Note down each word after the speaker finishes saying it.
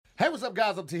Hey, what's up,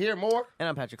 guys? Up to hear more. And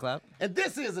I'm Patrick Cloud. And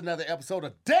this is another episode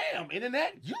of Damn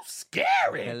Internet, You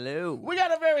Scary. Hello. We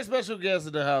got a very special guest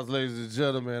in the house, ladies and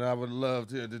gentlemen. I would love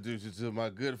to introduce you to my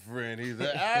good friend. He's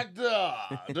an actor,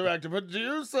 director,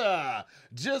 producer.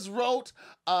 Just wrote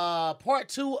part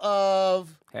 2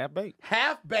 of Half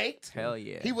Baked. Hell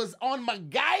yeah. He was on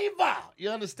MacGyver.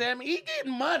 You understand me? He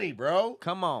getting money, bro.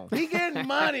 Come on. He getting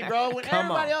money, bro. When Come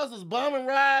everybody on. else was bumming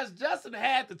rides, Justin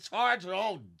had to charge her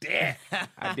own debt.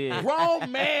 I did. Grown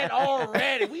man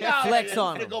already. We all Flex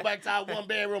on finna him. go back to our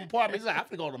one-bedroom apartment. He's like, I'm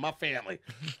finna go to my family.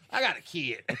 I got a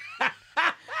kid.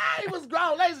 He was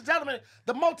grown. Ladies and gentlemen,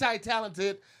 the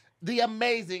multi-talented, the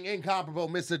amazing, incomparable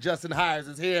Mr. Justin Hires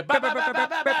is here. Shout out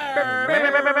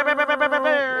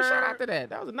to that.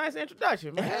 That was a nice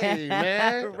introduction, man. Hey,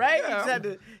 man. Right? You Yeah. just had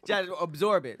to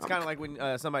absorb it. It's kind of like when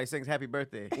somebody sings happy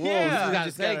birthday. Whoa, Yeah. you gotta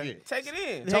Just take gotta- it. Take it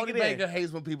in. Take Tony it in. Baker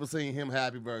hates when people sing him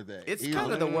happy birthday. It's He's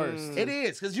kind of the like, worst. It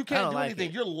is, because you I can't don't do like anything.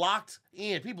 it. You're locked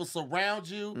in. People surround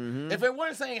you. Mhm. If they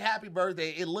weren't saying happy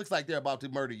birthday, it looks like they're about to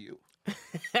murder you.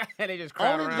 They just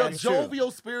crowd Only around. the you.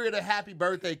 jovial spirit of happy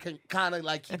birthday can kind of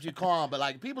like keep you calm. But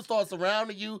like people start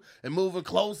surrounding you and moving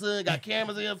closer and got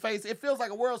cameras in your face, it feels like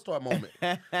a world star moment.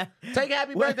 Take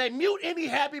happy birthday, mute any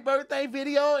happy birthday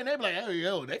video, and they be like, hey,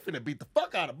 yo, they finna beat the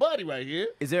fuck out of Buddy right here.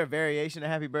 Is there a variation of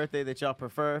happy birthday that y'all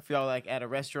prefer if y'all like at a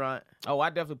restaurant? Oh, I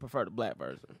definitely prefer the black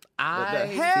version.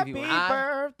 Happy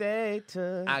birthday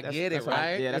to. I get it,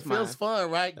 right? Yeah, that's it feels mine.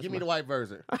 fun, right? Give me the white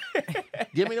version.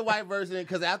 Give me the white version,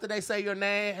 because after they say your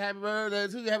name, happy birthday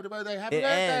to you, happy birthday, happy It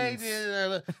birthday,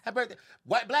 ends. happy birthday,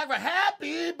 white black version,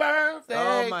 happy birthday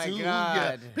Oh, my to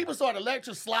God. you. People start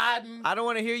electro sliding. I don't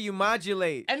want to hear you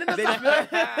modulate. And then there's always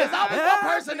one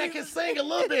person that can sing a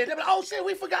little bit. They're like, oh shit,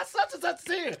 we forgot such and such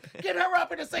to sing. Get her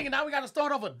up in the singing. Now we got to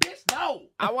start over. Bitch, no.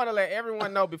 I want to let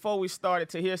everyone know before we started.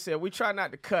 Tahir said we try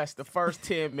not to cuss the first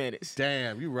 10 minutes.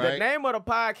 Damn, you The right. name of the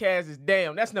podcast is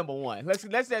Damn. That's number one. Let's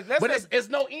But it's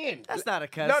no end. That's not a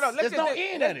cuss. no. Let's There's no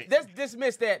end in it. Let's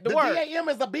dismiss that. The The word. DAM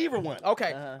is the beaver one.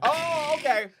 Okay. Oh,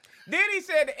 okay. Then he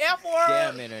said the F word,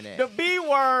 Damn internet. the B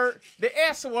word, the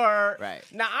S word. Right.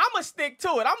 Now I'm gonna stick to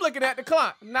it. I'm looking at the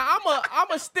clock. Now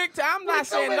I'm a stick to. I'm not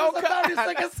saying no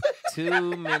cuss.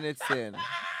 2 minutes in.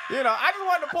 You know, I just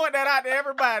wanted to point that out to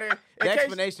everybody. In The case,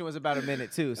 explanation was about a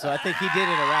minute too, so I think he did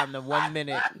it around the 1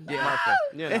 minute marker.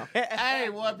 you know. Hey,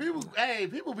 boy,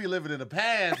 people be living in the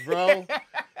past, bro.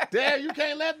 Damn, you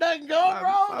can't let nothing go,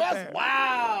 bro. my That's bad.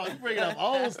 wow. You bringing up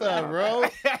old stuff, bro.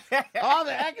 All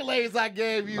the accolades I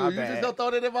gave you, My you just bad. don't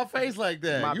throw that in my face like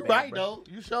that. My You bad, right, bro.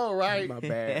 though. You sure right. My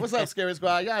bad. What's up, Scary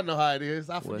Squad? Y'all know how it is.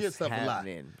 I forget What's stuff a lot.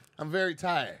 happening? I'm very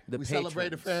tired. The we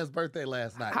celebrated patrons. Fran's birthday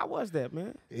last night. How was that,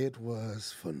 man? It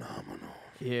was phenomenal.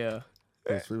 Yeah.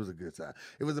 It was a good time.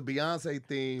 It was a Beyonce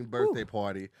themed birthday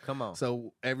party. Come on.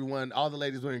 So everyone, all the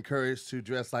ladies were encouraged to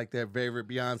dress like their favorite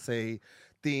Beyonce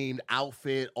themed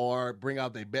outfit or bring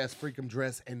out their best freakum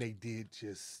dress, and they did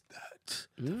just that.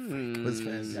 It was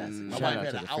fantastic. My Shout wife out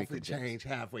had to an the outfit freakum dress. change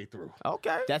halfway through.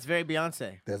 Okay. That's very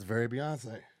Beyonce. That's very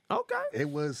Beyonce. Okay. It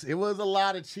was a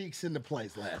lot of cheeks in the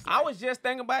place last night. I was just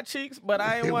thinking about cheeks, but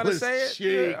I It didn't want to was say it.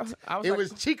 cheeked. I was It like,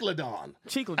 was Cheekladon.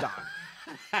 Cheekladon.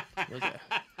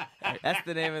 That's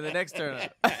the name of the next turn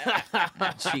up.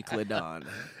 Cheekladon.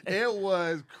 It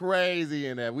was crazy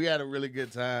in there. We had a really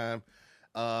good time.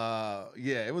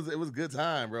 Yeah, it was a good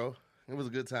time, bro. It was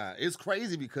a good time. It's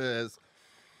crazy because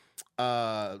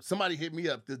somebody hit me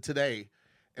up today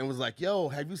and was like, "Yo,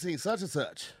 have you seen such and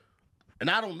such?" And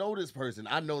I don't know this person.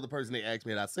 I know the person they asked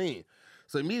me that I seen.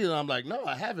 So immediately I'm like, "No,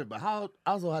 I haven't." But how'd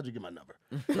you get my number?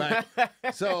 Right?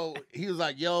 So he was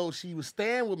like, "Yo, she was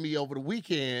staying with me over the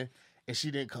weekend and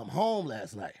she didn't come home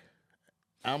last night."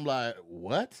 I'm like,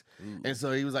 what? And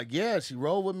so he was like, yeah, she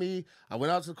rode with me. I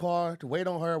went out to the car to wait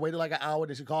on her, waited like an hour.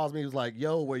 Then she calls me. He was like,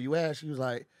 yo, where you at? She was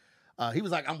like, he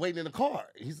was like, I'm waiting in the car.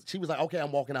 She was like, okay,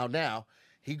 I'm walking out now.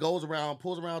 He goes around,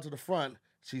 pulls around to the front.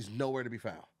 She's nowhere to be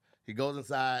found. He goes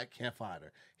inside, can't find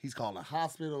her. He's calling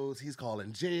hospitals. He's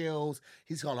calling jails.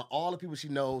 He's calling all the people she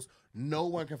knows. No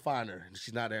one can find her.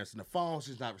 She's not answering the phone.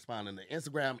 She's not responding to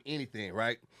Instagram, anything,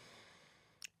 right?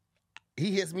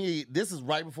 He hits me. This is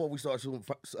right before we start shooting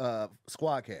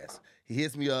Squadcast. He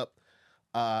hits me up.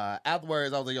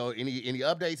 Afterwards, I was like, "Yo, any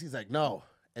updates?" He's like, "No."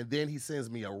 And then he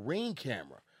sends me a Ring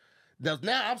camera. Now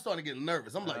I'm starting to get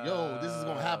nervous. I'm like, "Yo, this is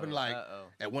gonna happen like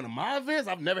at one of my events.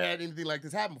 I've never had anything like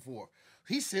this happen before."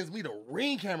 He sends me the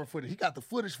Ring camera footage. He got the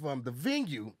footage from the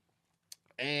venue,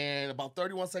 and about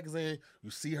 31 seconds in,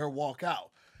 you see her walk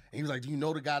out. And he was like, "Do you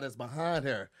know the guy that's behind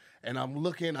her?" And I'm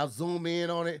looking. I zoom in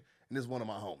on it, and it's one of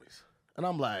my homies. And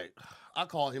I'm like, I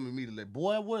call him immediately.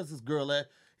 Boy, where's this girl at?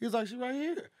 He was like, she right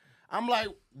here. I'm like,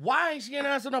 why ain't she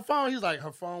answering her phone? He's like,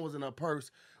 her phone was in her purse.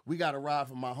 We got a ride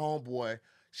from my homeboy.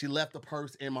 She left the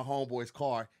purse in my homeboy's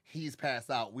car. He's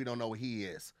passed out. We don't know where he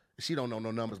is. She don't know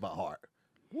no numbers by heart.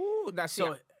 Woo, now see,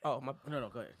 So- no,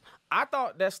 go ahead. I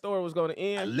thought that story was gonna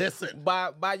end Listen.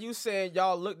 by you saying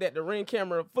y'all looked at the Ring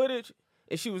camera footage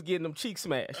and she was getting them cheeks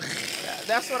smashed.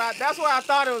 That's where I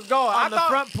thought it was going. On the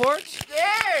front porch?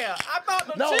 Yeah, I thought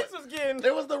the No, cheeks was getting.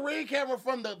 There was the ring camera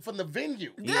from the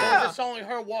venue. Yeah. It was just showing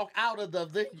her walk out of the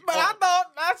venue. But I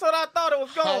thought that's what I thought it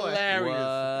was going. Hilarious. What?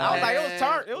 I was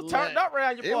like, it was turned up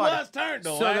around your It party. was turned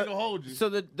though. So I ain't the- gonna hold you. So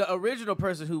the original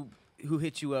person who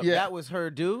hit you up, Yeah. that was her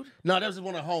dude? No, that was just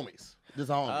one of her homies. Just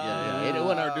a homie. Yeah. It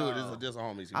wasn't her dude. It was just a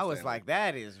homie. she I was staying like, with.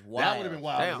 that is wild. That would have been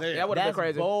wild. Damn, as hell. that would have been That's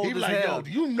crazy. bold He was as like, hell. yo,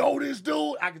 do you know this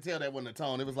dude? I could tell that wasn't the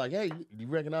tone. It was like, hey, you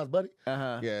recognize Buddy?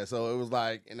 Uh-huh. Yeah, so it was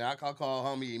like, and I called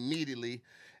homie immediately,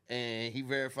 and he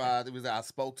verified it was I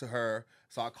spoke to her.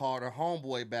 So I called her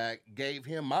homeboy back, gave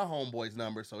him my homeboy's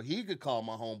number so he could call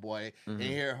my homeboy and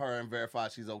hear her and verify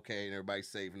she's okay and everybody's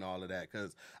safe and all of that.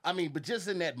 Because, I mean, but just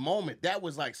in that moment, that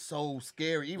was like so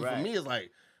scary. Even for Right. me, it's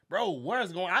like, bro,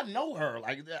 where's going? I know her.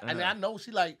 Like, and I know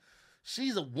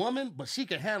she's a woman, but she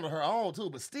can handle her own too.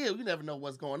 But still, you never know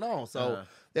what's going on. So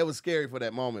that was scary for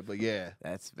that moment. But yeah,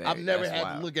 I've never had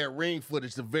wild. to look at ring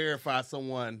footage to verify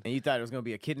someone. And you thought it was going to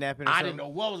be a kidnapping or I something? didn't know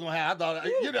what was gonna happen. I thought,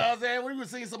 you know what I'm saying? When you were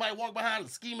seeing somebody walk behind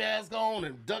with a ski mask on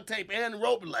and duct tape and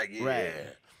rope, like, yeah. Right.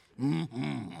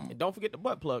 And don't forget the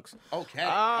butt plugs. Okay.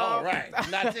 All right.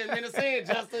 Not 10 minutes in,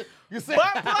 Justin. You said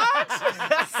Butt plugs?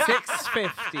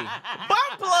 650.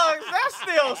 Butt plugs, that's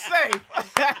still safe.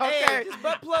 Hey, Okay. does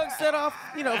butt plug set off,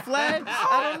 flags?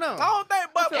 I don't know. I don't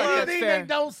think butt feel like plugs. that's anything fair. that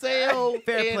don't sell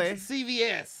Fair in play.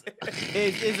 CVS.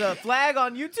 Is a flag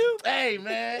on YouTube? Hey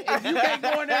man, if you can't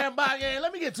go in there and buy, yeah,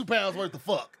 let me get 2 pounds worth of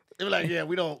fuck. They were like, yeah,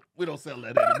 we don't sell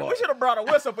that anymore. We should have brought a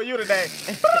whistle for you today.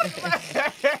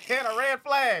 And a red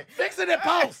flag. Fix it in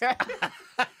post.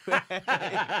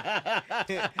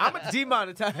 I'm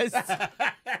demonetized.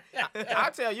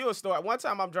 I'll tell you a story. One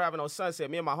time I'm driving on Sunset.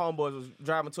 Me and my homeboys was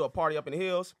driving to a party up in the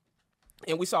hills.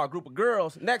 And we saw a group of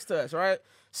girls next to us, right?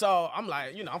 So I'm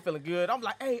like, I'm feeling good. I'm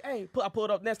like, hey. I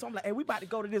pulled up next to them. I'm like, hey, we about to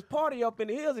go to this party up in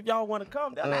the hills if y'all want to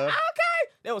come. They're like, okay.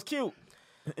 That was cute.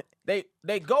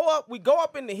 They go up. We go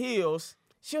up in the hills.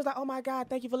 She was like, oh, my God,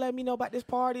 thank you for letting me know about this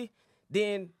party.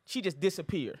 Then she just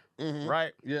disappeared,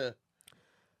 right? Yeah.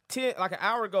 Like an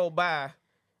hour go by,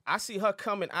 I see her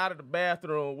coming out of the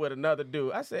bathroom with another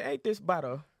dude. I said, ain't this about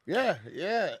her? Yeah.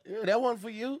 That one for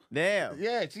you. Damn.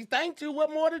 Yeah, she thanked you.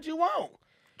 What more did you want?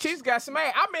 She's got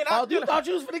smashed. I mean, Oh, you thought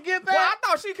you was finna get that? well, I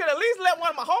thought she could at least let one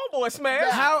of my homeboys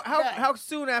smash. How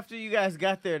soon after you guys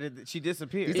got there did she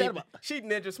disappear? He said She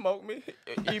ninja smoked me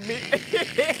immediately.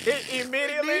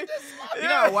 You know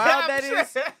how wild that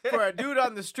is for a dude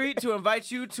on the street to invite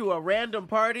you to a random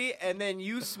party and then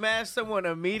you smash someone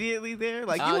immediately there?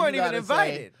 Like you weren't even gotta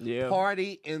invited. say, Yeah.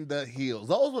 Party in the hills.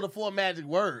 Those were the 4 magic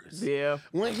words. Yeah.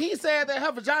 When he said that,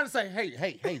 her vagina say, hey,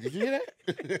 did you hear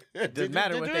that? Doesn't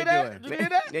matter what you they hear that? doing. Did you hear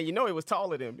that? Yeah, you know he was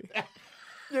taller than me.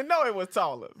 You know he was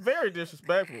taller. Very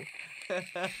disrespectful.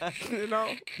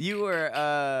 You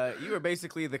were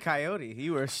basically the coyote.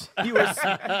 You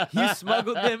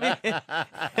smuggled them in.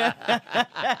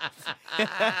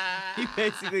 You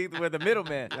basically were the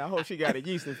middleman. I hope she got a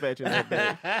yeast infection that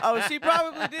day. Oh, she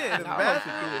probably did. In the I hope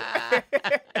bathroom. she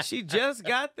did. She just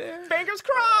got there. Fingers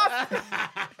crossed.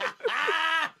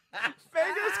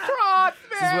 Fingers crossed,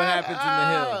 man. This is what happens in the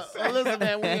hills. Well, listen,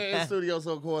 man, we're in studio,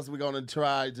 so of course we're gonna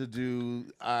try to do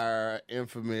our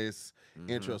infamous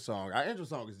intro song. Our intro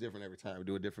song is different every time. We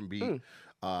do a different beat,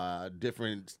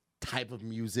 different type of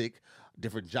music,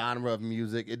 different genre of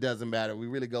music. It doesn't matter. We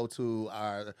really go to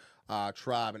our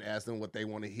tribe and ask them what they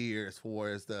want to hear as far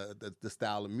as the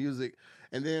style of music,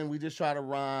 and then we just try to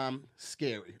rhyme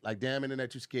scary, like damn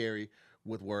internet, you scary.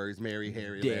 With words, Mary,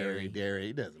 Harry, Larry, Dairy,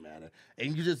 it doesn't matter.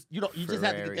 And you just have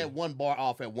to get that one bar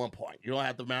off at one point. You don't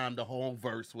have to rhyme the whole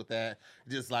verse with that.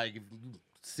 Just like if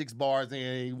 6 bars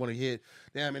in, you want to hit,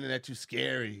 damn internet, you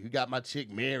scary. You got my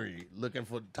chick Mary looking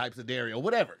for types of dairy or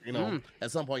whatever. At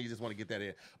some point you just want to get that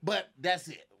in. But that's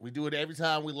it. We do it every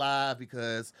time we live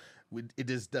because it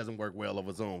just doesn't work well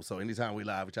over Zoom. So anytime we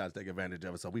live, we try to take advantage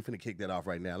of it. So we finna kick that off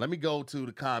right now. Let me go to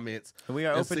the comments. And we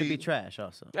are and open to see- be trash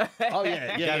also. Oh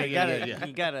yeah. You gotta.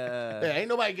 Yeah, ain't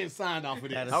nobody getting signed off for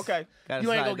this. Okay. gotta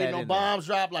You ain't slide gonna get that no in there. bombs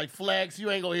dropped like Flex.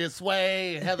 You ain't gonna hear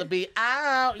Sway and Heather B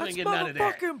out. You ain't get none of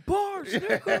that. Fucking bars,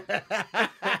 nigga.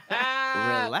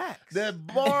 Relax. The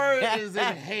bar is in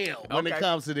hell when it Okay.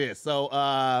 comes to this. So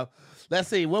let's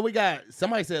see what we got.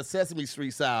 Somebody said Sesame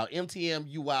Street style. MTM,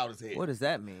 you wild as hell. What does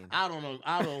that mean? I don't know.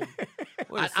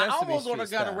 What a I Sesame almost want to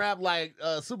Street got to style. rap like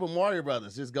Super Mario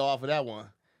Brothers. Just go off of that one.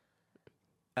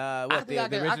 What think I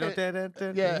the can-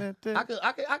 original? Yeah, I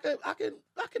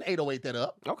can 808 that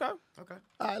up. Okay. Okay.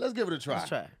 All right, let's give it a try. Let's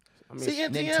try. I mean, See,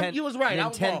 MTM, you was right. I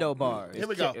was Nintendo wrong. bars. Here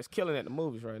we go. It's killing at the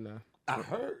movies right now. I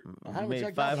heard. I haven't Made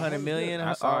checked out. 500 million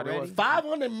I saw it. It already. was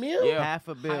 500 mil? Yeah. Half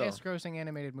a bill. Highest grossing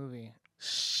animated movie.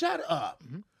 Shut up.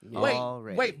 Yeah.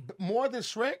 Already. Wait, more than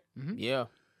Shrek? Yeah.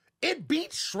 It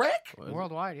beat Shrek?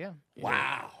 Worldwide, yeah.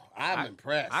 Wow. I'm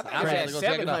impressed. I think I'm it's gonna at go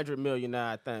check it out. 700 million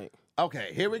now, I think.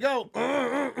 Okay, here we go.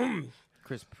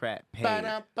 Chris Pratt paid.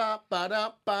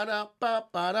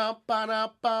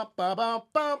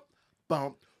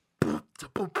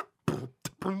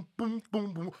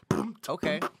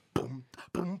 Okay.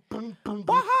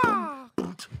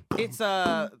 It's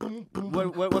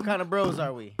what kind of bros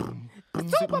are we?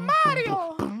 Super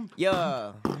Mario!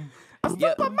 Yeah.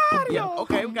 Super Mario! Yeah.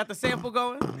 Okay, we got the sample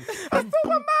going.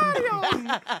 Super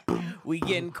Mario! We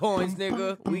getting coins,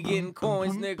 nigga. We getting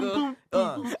coins, nigga.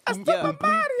 Super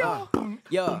Mario!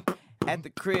 Yeah. At the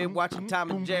crib watching Tom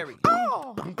and Jerry.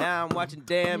 Oh! Now I'm watching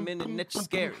Damn Internet, you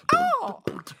scary. Oh!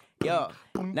 Yo,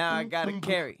 now I gotta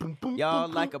carry y'all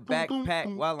like a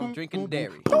backpack while I'm drinking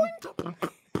dairy.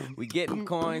 We getting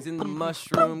coins in the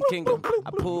mushroom kingdom. I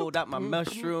pulled out my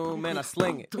mushroom and I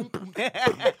sling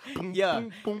it. Yeah,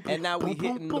 and now we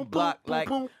hitting the block like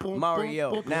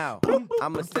Mario. Now,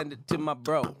 I'ma send it to my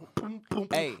bro.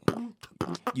 Hey,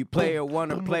 you player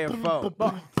one or player four?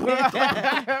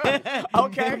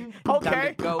 Okay, Time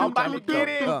to go, I'm about time to go. get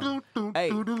in.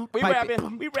 Hey, We pipe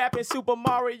it. rapping Super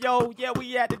Mario. Yeah,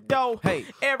 we at the door. Hey.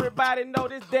 Everybody know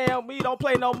this damn we don't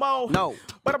play no more. No.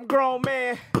 But I'm grown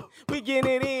man. We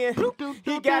getting it in.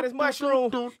 He got his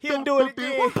mushroom. He'll do it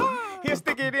again. He'll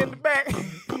stick it in the back.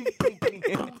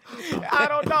 I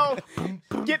don't know.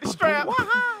 Get the strap.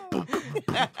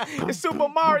 It's Super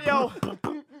Mario.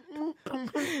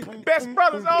 Best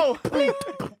brothers on. And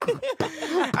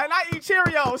I eat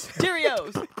Cheerios.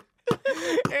 Cheerios.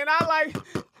 And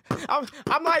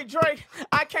I'm like Drake.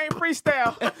 I can't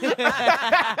freestyle.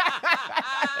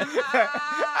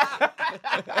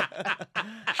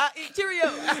 I eat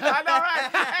Cheerios. I know, right?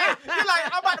 Hey, you're like,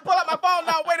 I'm about to pull out my phone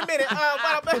now. Wait a minute.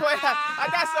 I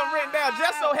got something written down.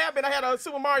 Just so happened I had a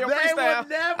Super Mario They freestyle. would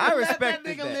never I let that respected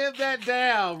nigga that. live that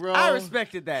down, bro. I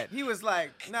respected that. He was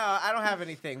like, no, I don't have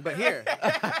anything, but here.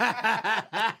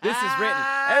 This is written.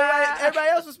 Everybody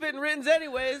else was spitting writtens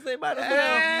anyways. They might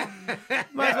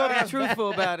as well be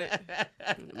truthful about it.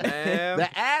 Man.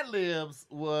 The ad-libs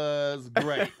was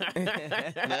great.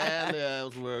 The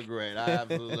ad-libs were great. I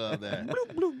absolutely love that.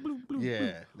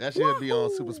 Yeah, that should be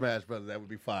on Super Smash Brothers. That would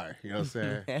be fire. You know what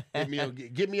I'm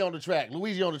saying? Get me on the track.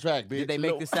 Luigi on the track, bitch. Did they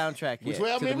make the soundtrack We yet?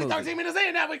 12 to the minutes, movie? 13 minutes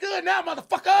in. Now we good now,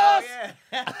 motherfuckers. Oh,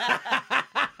 yeah.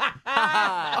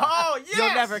 Oh, yes.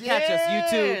 You'll never catch us,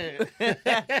 Yeah.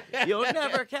 YouTube. You'll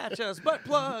never catch us. Butt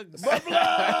plugs. Butt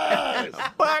plugs.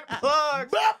 Butt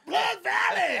plugs. Butt plug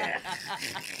valley.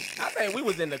 I think we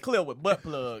was in the clear with butt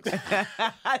plugs.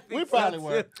 I think We so, probably too.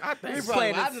 were. I think We so.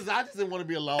 probably. playing I just didn't want to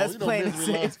be alone. That's You know, playing it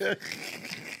misery loves-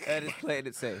 That is playing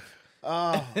it safe.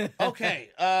 Okay.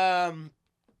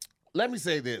 Let me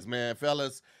say this, man,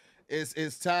 fellas.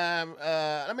 It's time.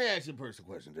 Let me ask you a personal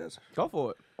question, Jesse. Go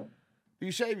for it. Do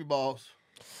you shave your balls?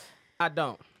 I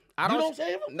don't. You don't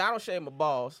shave them? I don't shave my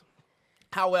balls.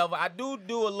 However, I do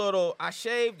a little. I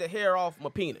shave the hair off my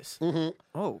penis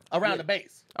Oh. Around the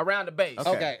base. around the base.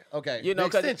 Okay. You know, the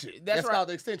 'cause extension. that's right. called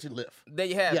the extension lift. There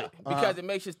you have Yeah, it. Because it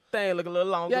makes your thing look a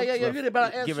little longer. Yeah. You get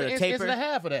about an Give it a inch taper. and a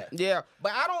half of that. Yeah,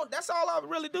 but I don't. That's all I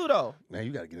really do though. Man,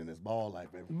 you got to get in this ball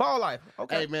life, baby. Ball life.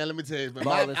 Okay. Hey, man, let me tell you, man.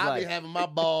 Ball is I be life. having my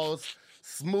balls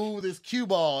smooth as cue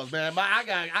balls, man.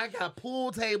 I got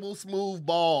pool table smooth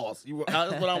balls.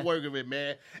 That's what I'm working with,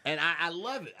 man. And I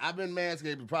love it. I've been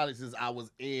manscaping probably since I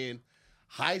was in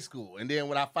high school. And then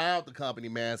when I found the company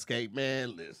Manscaped,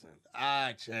 man, listen,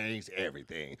 I changed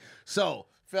everything. So,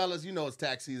 fellas, you know it's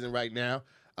tax season right now.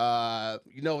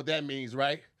 You know what that means,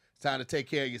 right? It's time to take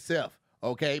care of yourself,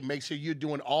 okay? Make sure you're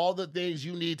doing all the things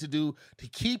you need to do to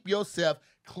keep yourself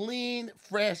clean,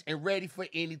 fresh, and ready for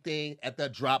anything at the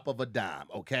drop of a dime,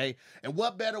 okay? And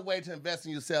what better way to invest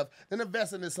in yourself than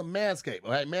investing in some Manscaped,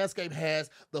 all right? Manscaped has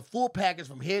the full package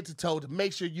from head to toe to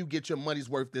make sure you get your money's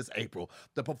worth this April.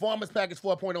 The Performance Package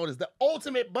 4.0 is the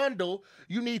ultimate bundle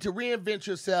you need to reinvent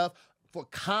yourself for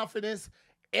confidence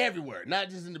everywhere, not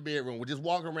just in the bedroom. We're just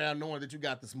walking around knowing that you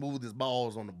got the smoothest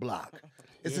balls on the block.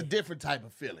 It's a different type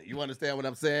of feeling. You understand what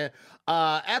I'm saying?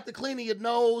 After cleaning your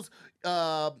nose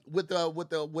with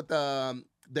the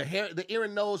the ear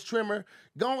and nose trimmer,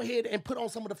 go ahead and put on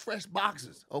some of the fresh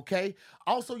boxers, okay?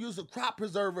 Also use a crop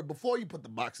preserver before you put the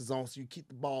boxers on so you keep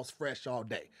the balls fresh all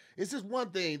day. It's just one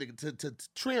thing to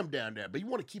trim down there, but you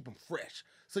want to keep them fresh.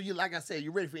 So you, like I said,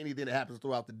 you're ready for anything that happens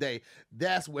throughout the day.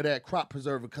 That's where that crop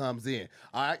preserver comes in.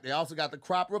 All right. They also got the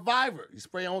crop reviver. You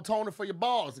spray on toner for your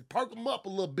balls and perk them up a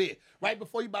little bit right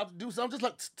before you about to do something. Just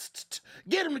like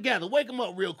get them together, wake them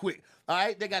up real quick. All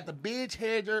right. They got the Beard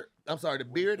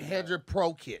Hedger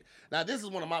Pro Kit. Now this is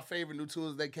one of my favorite new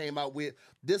tools they came out with.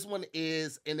 This one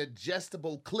is an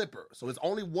adjustable clipper, so it's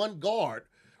only one guard.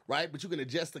 Right? But you can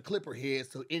adjust the clipper heads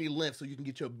to any length so you can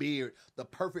get your beard the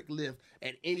perfect length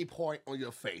at any point on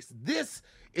your face. This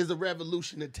is a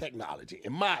revolution in technology,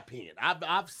 in my opinion.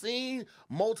 I've seen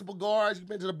multiple guards. You've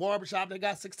been to the barbershop, they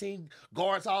got 16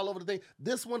 guards all over the thing.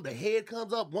 This one, the head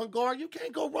comes up, one guard, you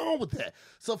can't go wrong with that.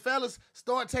 So fellas,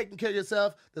 start taking care of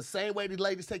yourself the same way these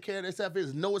ladies take care of themselves.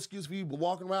 There's no excuse for you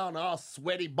walking around all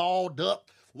sweaty, balled up,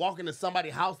 walking to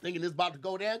somebody's house thinking it's about to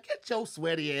go down. Get your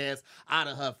sweaty ass out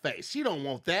of her face. She don't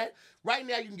want that. Right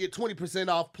now, you can get 20%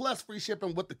 off plus free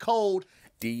shipping with the code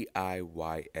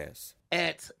DIYS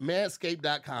at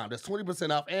manscaped.com. That's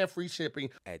 20% off and free shipping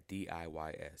at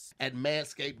DIYS at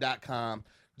manscaped.com.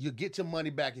 You'll get your money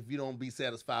back if you don't be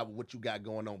satisfied with what you got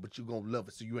going on, but you're going to love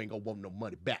it, so you ain't going to want no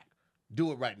money back.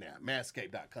 Do it right now.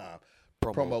 Manscaped.com.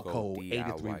 Promo code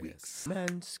 83 weeks.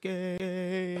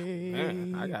 Manscaped.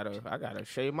 Man, I gotta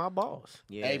shave my balls.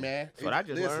 Yeah. Hey, man. That's what I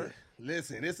just learned.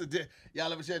 Listen,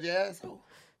 y'all ever shed your asshole?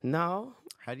 No.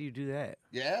 How do you do that?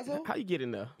 Your asshole? How you get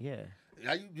in there? Yeah.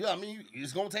 I mean,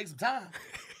 it's going to take some time.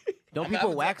 Don't I'm people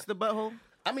not- wax the butthole?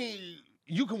 I mean,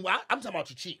 you can. I'm talking about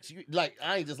your cheeks.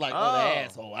 I ain't just like the Oh.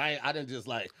 asshole. I didn't just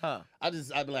like. Huh. I'd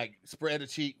be like spread the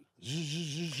cheek.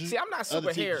 See, I'm not super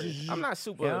Other cheek. hairy. I'm not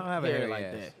super Yeah, I don't have a hairy hairy like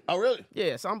ass. that. Oh really?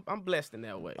 Yeah, so I'm blessed in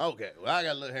that way. Okay. Well, I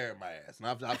got a little hair in my ass,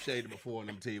 and I've shaved it before. And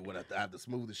let me tell you what, I have the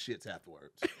smoothest shits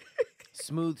afterwards.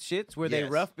 Smooth shits? Were they Yes.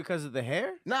 rough because of the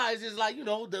hair? Nah, it's just like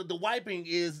the wiping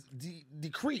is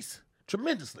decreased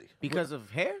tremendously Because of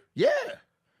hair? Yeah.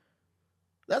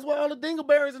 That's where all the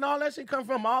dingleberries and all that shit come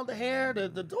from. All the hair,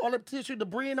 all the tissue,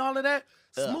 debris, and all of that.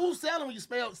 Smooth sailing when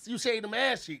you shave them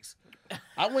ass cheeks.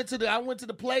 I went to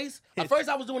the place. At first,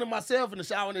 I was doing it myself in the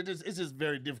shower, and it's just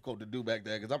very difficult to do back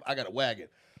there because I got a wagon.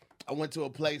 I went to a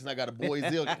place and I got a boy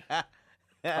zillion.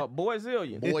 Boy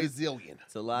zillion. Boy zillion.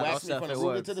 It's a lot of Waxed me stuff from the at root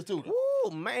once. to the studio.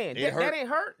 Ooh, man. It That hurt. ain't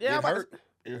hurt? Yeah, It hurt.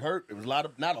 It hurt. It was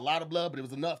not a lot of blood, but it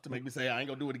was enough to make me say I ain't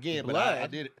gonna do it again. But I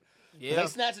Blood? did it. Yeah. They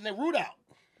snatching that root out.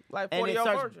 Like And 40 it year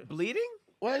starts virgin. bleeding?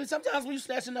 Well, sometimes when you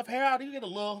snatch enough hair out, you get a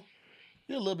little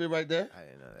bit right there. I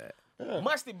didn't know that. Yeah.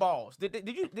 Musty balls. Did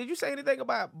you say anything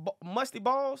about musty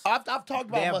balls? I've talked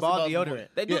about They have musty ball balls before. deodorant.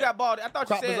 They do Yeah. got ball. I thought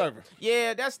Crop you said. preserver.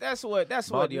 Yeah, that's Ball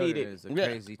what deodorant needed. is a Yeah.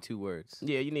 crazy 2 words.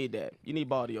 Yeah, you need that. You need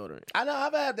ball deodorant. I know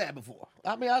I've had that before.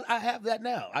 I mean, I have that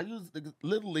now. I use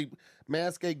literally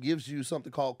Manscaped gives you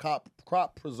something called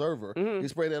crop preserver. You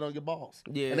spray that on your balls.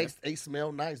 Yeah. And they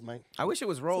smell nice, man. I wish it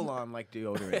was roll-on like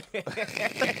deodorant.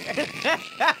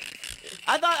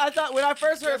 I thought when I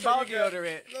first heard ball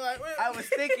deodorant, I was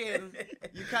thinking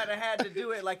you kind of had to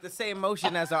do it like the same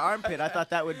motion as an armpit. I thought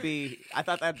that'd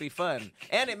be fun,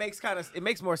 and it makes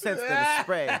more sense than a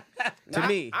spray to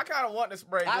me. I kind of want to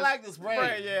spray. I this. like the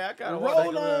spray. Yeah, I kind of want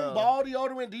Roll to. on ball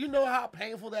deodorant. Do you know how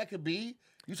painful that could be?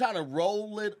 You trying to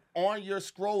roll it on your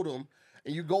scrotum,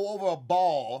 and you go over a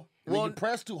ball, and Well, you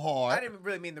press too hard. I didn't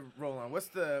really mean the roll-on. What's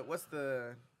the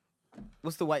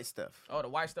white stuff? Oh, the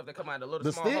white stuff that come out of the little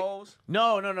The small stick? holes.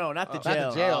 No, not the Not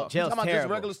gel. the gel. Oh, You gel's talking about just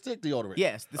terrible. regular stick deodorant?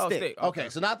 Yes, the Oh, stick. stick. Okay,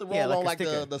 so not the roll Yeah, like on a like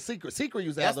sticker. the secret. Secret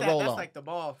used to have That's the roll on. like the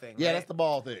ball thing. Yeah, right? that's the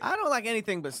ball thing. I don't like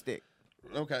anything but stick.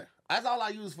 Okay. That's all I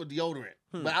use for deodorant.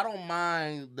 But I don't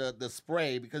mind the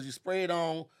spray because you spray it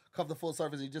on, cover the full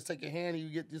surface, and you just take your hand and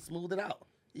you smooth it out.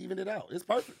 Even it out. It's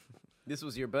perfect. This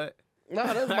was your butt. No,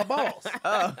 that's my balls.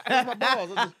 That's my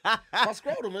balls. It's just, my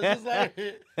scrotum. It's just like,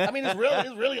 I mean, it's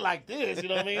really like this, you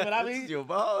know what I mean? But I This mean, is your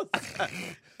balls. sometimes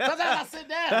I sit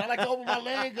down. I like to open my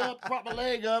leg up, prop my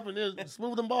leg up, and then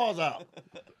smooth them balls out.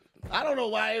 I don't know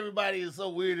why everybody is so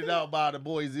weirded out by the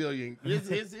boy zillion.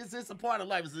 It's a part of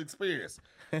life. It's an experience.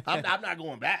 I'm not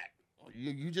going back.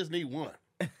 You just need one.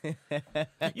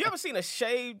 You ever seen a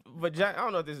shaved vagina? I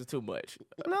don't know if this is too much.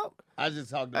 No. I just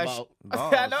talked about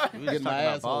Balls. I know. We getting just my talking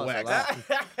about asshole balls a waxed.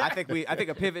 lot. I think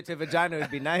a pivot to vagina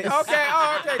would be nice. Okay.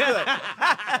 Oh, okay. Good.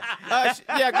 Yeah,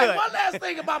 Hey, good. one last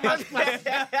thing about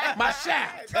my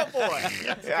shaft. Good boy.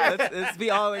 Let's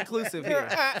be all inclusive here.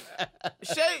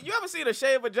 Shave. You ever seen a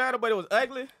shaved vagina, but it was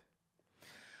ugly?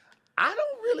 I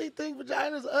don't really think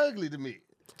vagina's ugly to me.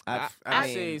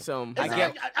 I see some. I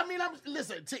get-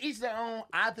 Listen, to each their own.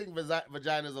 I think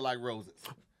vaginas are like roses.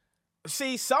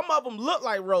 See, some of them look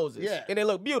like roses, Yeah. and they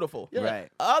look beautiful. Yeah.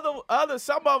 Right.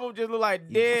 Some of them just look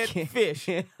like dead fish.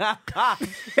 You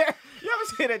ever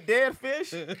seen a dead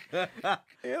fish? Not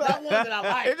one that I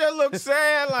like. It just looks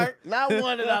sad, like. Not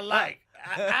one that I like.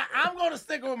 I'm gonna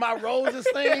stick with my roses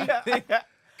thing.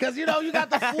 Cause you got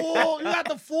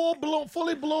the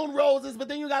fully bloomed roses, but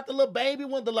then you got the little baby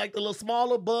one, the little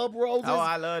smaller bub roses. Oh,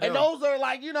 I love And them. those are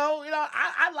like,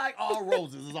 I like all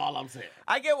roses. Is all I'm saying.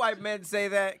 I get why men say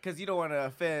that because you don't want to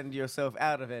offend yourself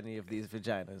out of any of these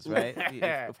vaginas, right?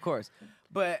 Of course.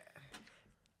 But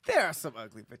there are some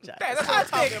ugly vaginas. Yeah, that's what I'm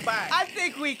talking about. I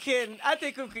think we can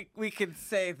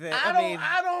say that.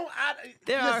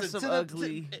 There are some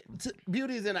ugly.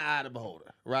 Beauty's in the eye of the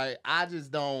beholder, right? I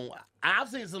just don't. I've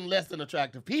seen some less than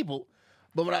attractive people,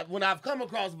 but when I've come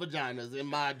across vaginas in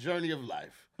my journey of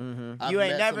life, I've You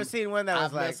ain't met never seen one that was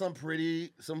I've met like.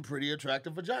 some pretty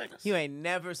attractive vaginas. You ain't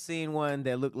never seen one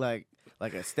that looked like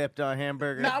a stepped on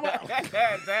hamburger. Now,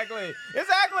 Exactly.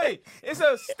 It's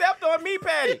a stepped on meat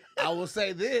patty. I will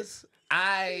say this: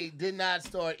 I did not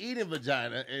start eating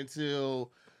vagina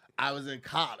until I was in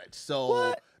college. So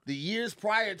What? the years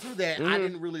prior to that, I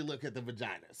didn't really look at the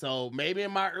vagina. So maybe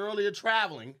in my earlier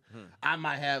traveling, I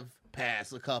might have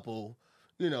passed a couple,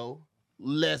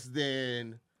 less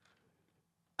than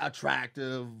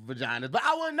attractive vaginas, but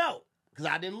I wouldn't know because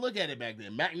I didn't look at it back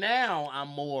then. Back now, I'm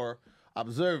more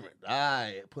observant.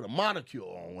 I put a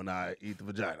monocule on when I eat the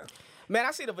vagina. Man,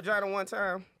 I see the vagina one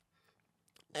time.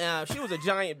 She was a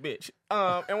giant bitch.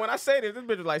 And when I say this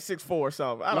bitch was like 6'4" or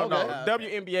something. I don't Okay. know.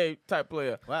 WNBA type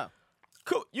player. Wow.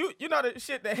 Cool. You know the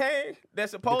shit that hang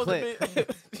that's supposed to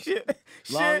be shit.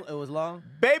 Long. Shit. It was long.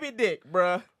 Baby dick,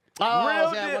 bruh. Oh,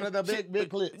 Real yeah, dick. one of the big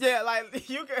clips. Yeah, like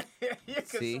you can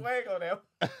See? swing on them.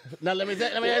 Now let me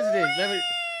ask you this.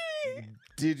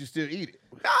 Did you still eat it?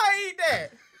 I ain't eat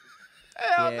that.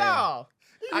 Hell Yeah. no.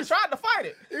 I tried to fight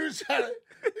it. He was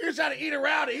trying to eat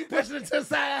around it. He pushing it to the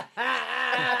side.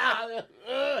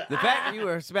 The fact that you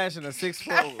were smashing a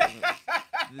 6'4"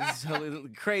 this is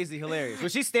crazy hilarious.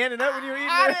 Was she standing up when you were eating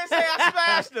I her? didn't say I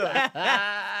smashed her.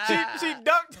 She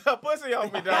dunked her pussy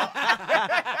on me, dog.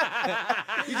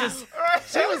 You just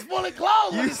She was fully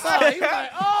clothed when he saw it. He was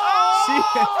like,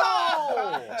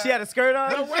 oh! she had a skirt The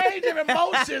on. range of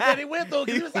emotion that he went through.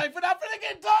 He was like, I'm finna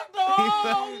get dunked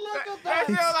on. Look at That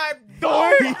that. feel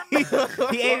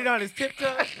like He ate it on his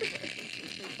tiptoe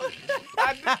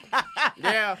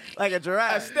yeah, like a a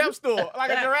giraffe. step stool, like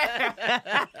a giraffe.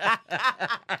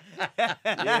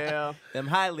 Yeah. Them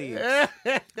high leaves.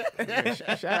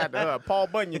 Shout out to her, Paul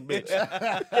Bunyan, bitch.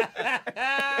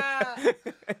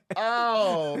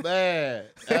 Oh, man.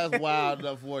 That's wild and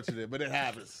unfortunate, but it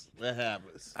happens. It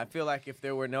happens. I feel like if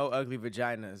there were no ugly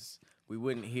vaginas, we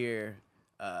wouldn't hear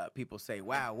people say,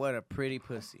 "Wow, what a pretty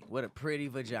pussy, what a pretty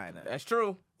vagina." That's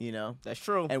true. You know, That's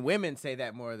true. and women say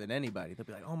that more than anybody. They'll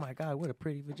be like, "Oh my God, what a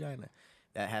pretty vagina."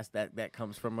 That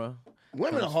comes from a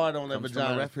Women are hard on their comes from a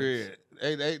vaginas, reference.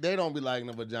 period. They don't be liking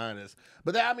the vaginas.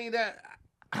 But how do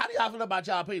y'all feel about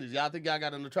y'all penis? Y'all think y'all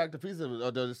got an attractive piece of it?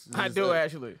 Or does I do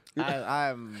actually.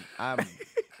 I'm I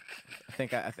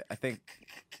think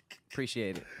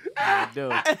appreciate it. I do.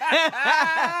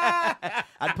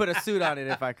 I'd put a suit on it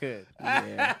if I could.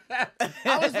 Yeah. I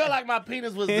always felt like my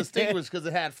penis was distinguished because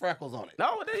it had freckles on it.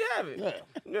 No, there you have it. Yeah.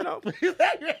 You know. You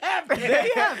have it. There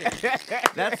you have it.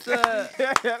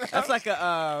 That's like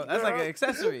an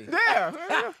accessory.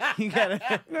 Yeah. You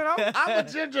gotta You know. I'm a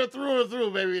ginger through and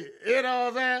through, baby. You know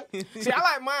what I'm saying? See, I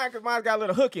like mine because mine's got a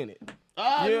little hook in it.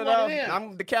 Oh, You you know, want it in.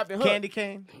 I'm the Captain Hook. candy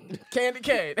cane. Candy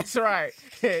cane. That's right.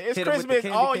 It's Hit 'em with the Christmas candy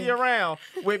all cane. year round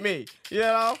with me. You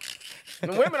know.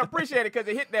 And women appreciate it because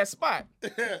it hit that spot.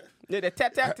 Yeah, that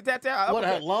tap tap tap tap. What,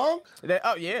 her long?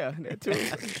 Oh yeah, that too.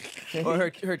 Or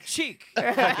her cheek.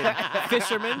 Fucking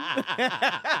fisherman.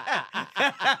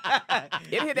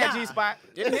 It hit that G spot.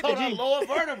 It hit It's the on the G. lower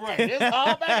vertebrae. It's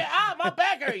all back. My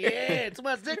back hurt. Yeah, too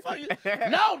much dick for you.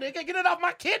 No, nigga, get it off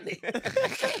my kidney.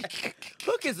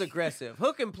 Hook is aggressive.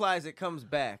 Hook implies it comes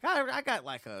back. I got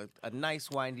like a nice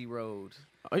windy road.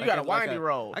 Oh, you got a windy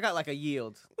road. I got like a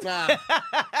yield. Nah,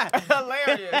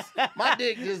 Hilarious. my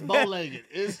dick just bow-legged.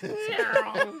 It's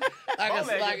Bow-legged.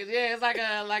 it's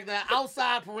like the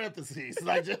outside parentheses.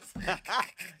 Like just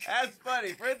That's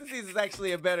funny. Parentheses is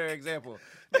actually a better example.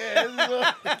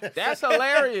 yeah, That's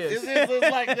hilarious.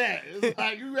 it's like that. It's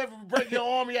like you ever break your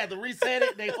arm, you have to reset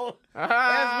it. That's me.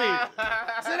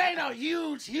 So it ain't no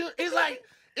huge. It's like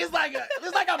It's like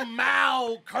a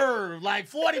mild curve, like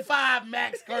 45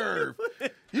 max curve.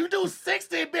 You do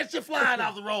 60, bitch, you're flying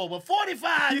off the road. But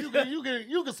 45, you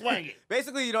can swing it.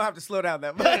 Basically, you don't have to slow down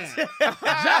that much.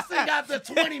 Justin got the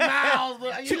 20 miles.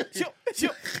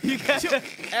 You got As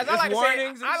I like to say,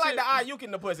 warnings and I like shit. the Ayuk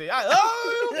in the pussy.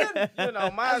 You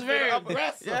know, mine's very up-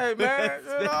 aggressive. Yeah, man.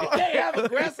 You know. You can't have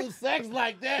aggressive sex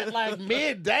like that, like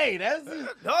midday. That's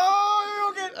Oh,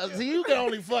 you get. see, you can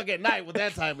only fuck at night with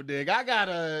that type of dick. I got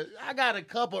a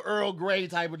cup of Earl Grey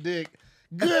type of dick.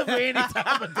 Good for any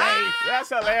time of day. That's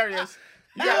hilarious.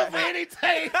 Good for any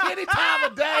time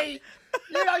of day.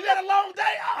 You know, you had a long day.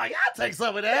 Oh, yeah, I'll take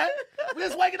some of that.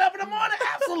 Just waking up in the morning,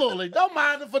 absolutely. Don't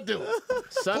mind if I do. Closing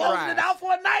Sunrise. it out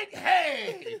for a night,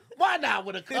 hey, why not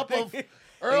with a cup of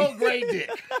Earl Grey dick?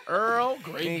 Earl And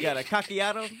Grey. you got a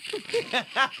cacchiato.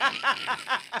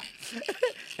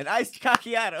 An iced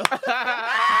cacchiato.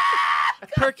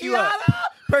 Perk you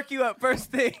up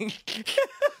first thing.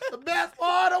 The best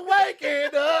part of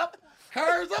waking up,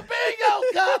 hers up in your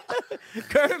cup.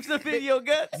 Curves up in your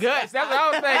guts. Guts. That's what I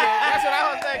was thinking. That's what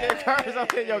I was thinking. Curves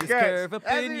up in your Just guts. curve up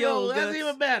in your That's guts.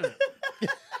 even better.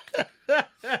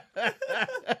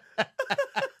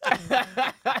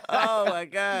 Oh my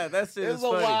God, that shit It's is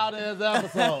a funny. wild ass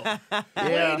episode. We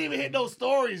ain't even hit those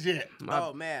stories yet.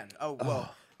 Oh man. Oh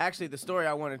well. Actually, the story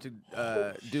I wanted to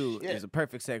do is a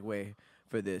perfect segue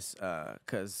for this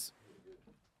because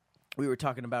we were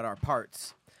talking about our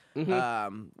parts.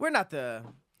 We're not the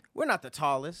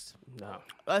tallest. No.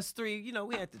 Us three, you know,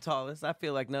 we ain't the tallest. I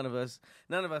feel like none of us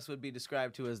would be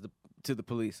described to the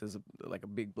police as like a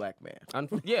big black man.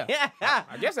 Yeah.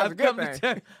 I guess that's a good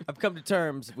thing. I've come to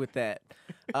terms with that.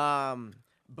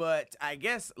 But I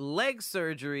guess leg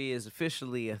surgery is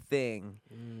officially a thing.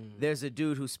 There's a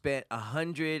dude who spent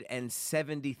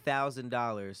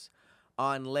 $170,000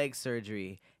 on leg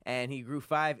surgery, and he grew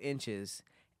 5 inches.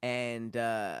 And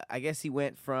I guess he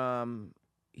went from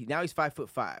now he's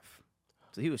 5'5",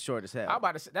 so he was short as hell. I'm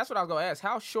about to say, that's what I was gonna ask.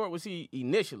 How short was he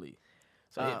initially?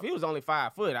 So if he was only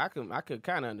 5 foot, I could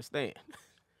kind of understand.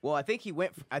 Well, I think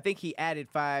he added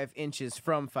 5 inches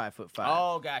from 5'5".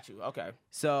 Oh, got you. Okay.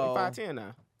 So 5'10"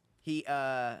 now. he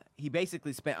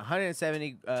basically spent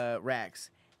 170 racks,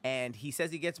 and he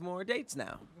says he gets more dates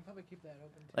now. You can probably keep that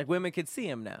open. Like women could see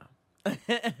him now.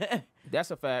 That's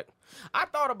a fact. I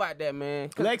thought about that, man.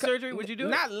 Leg surgery? Would you do it?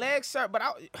 Not leg surgery, but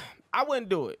I wouldn't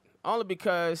do it. Only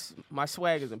because my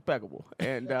swag is impeccable.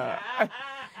 And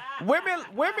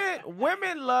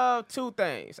women love 2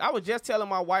 things. I was just telling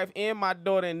my wife and my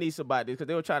daughter and niece about this because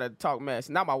they were trying to talk mess.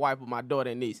 Not my wife, but my daughter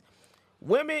and niece.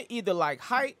 Women either like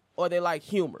height or they like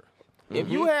humor. If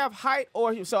you have height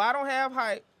so I don't have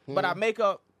height, but I make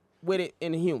up with it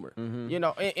in humor, you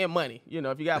know, and money. You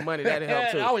know, if you got money, that'll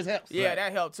help too. It always helps. Yeah,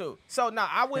 that helped too. So no,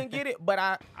 I wouldn't get it, but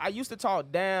I used to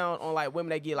talk down on like women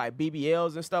that get like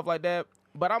BBLs and stuff like that.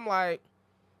 But I'm like,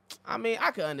 I mean,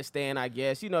 I could understand, I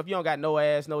guess. You know, if you don't got no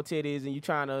ass, no titties, and you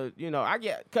trying to, you know, I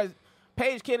get, because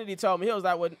Paige Kennedy told me, he was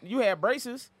like, well, you had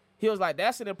braces. He was like,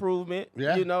 that's an improvement.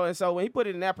 Yeah. You know, and so when he put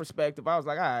it in that perspective, I was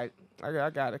like, all right, I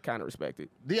got to kind of respect it.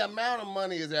 The amount of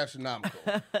money is astronomical.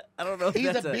 I don't know. If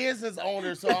He's that's a business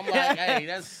owner, so I'm like, hey,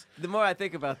 that's The more I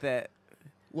think about that,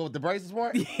 what the braces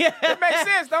for. It makes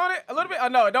sense, don't it? A little bit? Oh,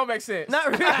 no, it don't make sense. not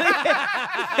really. Not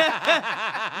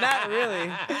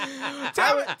really.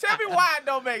 Tell me why it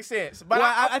don't make sense. But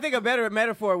Well, I think a better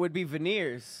metaphor would be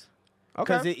veneers.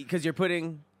 okay. Because you're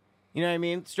putting, you know what I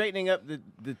mean, straightening up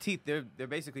the teeth. They're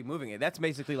basically moving it. That's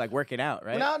basically like working out,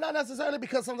 right? No, not necessarily,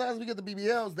 because sometimes we get the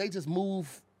BBLs, they just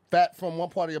move fat from one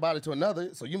part of your body to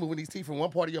another. So you're moving these teeth from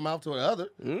one part of your mouth to another.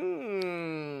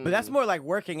 Mm. But that's more like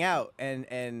working out and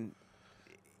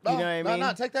you know what I mean?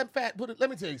 No, take that fat. Let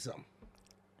me tell you something.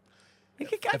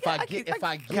 If I get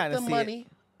kinda the see money,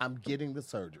 I'm getting the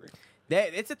surgery.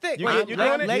 It's a thing. You Wait, doing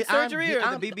it? leg I'm surgery get- or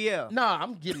I'm- the BBL? No,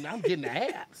 I'm getting the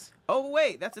ass. Oh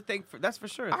wait, that's a thing. That's for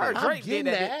sure. a I heard thing. I'm Drake did getting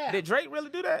that. that. Did Drake really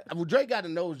do that? Well, Drake got a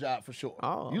nose job for sure.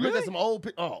 Oh, you look really? at some old.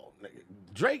 Nigga,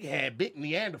 Drake had big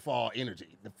Neanderthal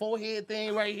energy. The forehead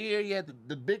thing right here. He had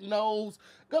the big nose.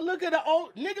 Go look at the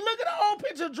old nigga. Look at the old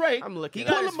picture of Drake. I'm looking He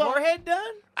at got it. his forehead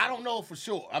done? I don't know for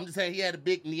sure. I'm just saying he had a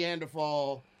big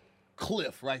Neanderthal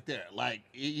cliff right there. Like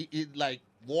it like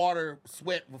water,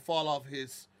 sweat would fall off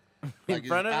his like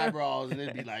front his of him? eyebrows, and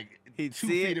it'd be like He'd 2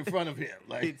 see feet it. in front of him.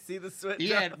 Like He'd see the sweat. he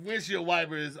drop. had windshield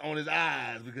wipers on his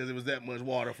eyes because it was that much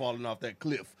water falling off that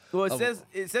cliff. Well, it of- says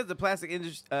the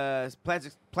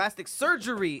plastic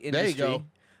surgery industry go.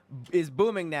 is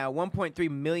booming now. 1.3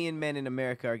 million men in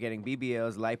America are getting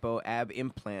BBLs, lipo, ab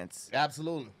implants.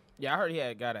 Absolutely. Yeah, I heard he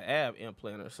had got an ab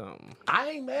implant or something. I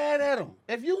ain't mad at him.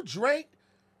 If you Drake,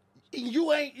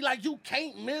 You ain't like you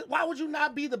can't miss. Why would you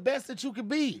not be the best that you could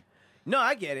be? No,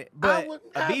 I get it, but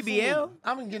a BBL.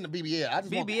 I'm getting a BBL. I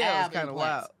just want the BBL is ab kinda implants.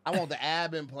 wild. I want the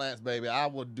ab implants, baby. I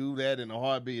would do that in a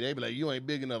heartbeat. They be like, you ain't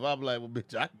big enough. I be like, well,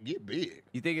 bitch, I can get big.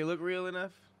 You think it look real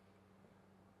enough?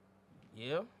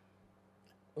 Yeah.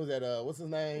 What was that? What's his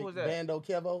name? Who was that? Bando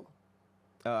Kevo.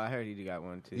 Oh, I heard he got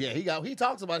one too. Yeah, he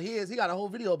talks about his. He got a whole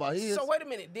video about his. So wait a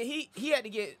minute. Did he had to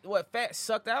get what fat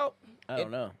sucked out? I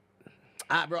don't know.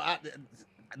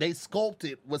 They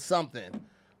sculpted with something,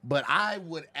 but I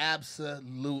would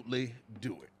absolutely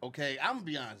do it. Okay, I'm gonna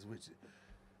be honest with you.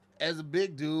 As a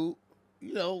big dude,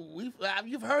 you know,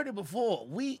 you've heard it before.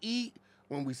 We eat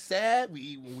when we sad. We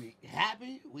eat when we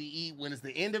happy. We eat when it's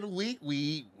the end of the week. We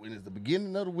eat when it's the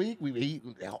beginning of the week. We eat.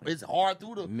 It's hard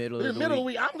through the Middle in of the the middle of the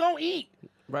week. I'm gonna eat.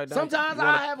 Right. Sometimes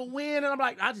I have a win and I'm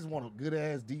like, I just want a good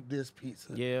ass deep dish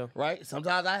pizza. Yeah. Right?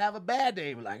 Sometimes I have a bad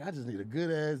day, but like I just need a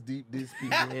good ass deep dish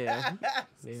pizza. Yeah.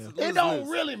 It don't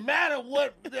really matter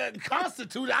what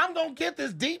constitutes. I'm gonna get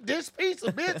this deep dish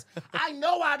pizza, bitch. I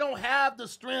know I don't have the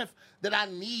strength that I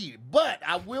need, but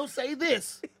I will say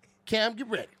this. Cam, get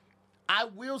ready. I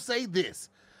will say this.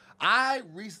 I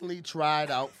recently tried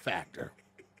out Factor.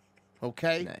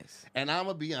 Okay? Nice. And I'm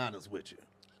gonna be honest with you.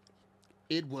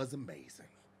 It was amazing.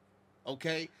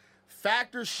 Okay?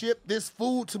 Factor shipped this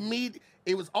food to me.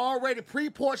 It was already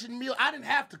pre-portioned meal. I didn't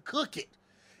have to cook it.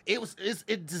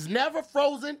 It's never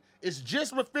frozen. It's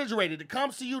just refrigerated. It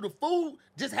comes to you. The food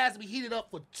just has to be heated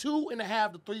up for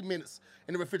 2.5 to 3 minutes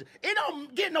in the refrigerator. It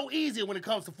don't get no easier when it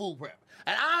comes to food prep.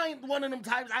 And I ain't one of them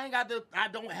types. I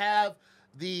don't have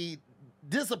the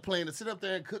discipline to sit up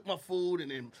there and cook my food and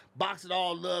then box it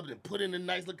all up and put it in the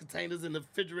nice little containers in the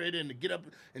refrigerator and to get up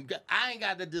and I ain't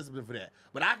got that discipline for that.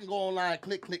 But I can go online,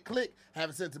 click, have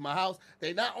it sent to my house.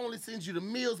 They not only send you the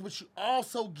meals, but you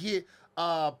also get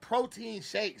protein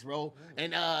shakes, bro.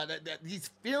 And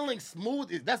these filling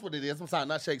smoothies, that's what it is. I'm sorry,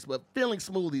 not shakes, but filling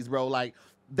smoothies, bro. Like,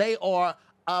 they are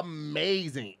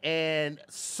amazing. And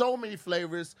so many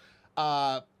flavors.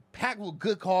 Packed with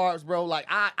good carbs, bro. Like,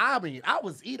 I mean, I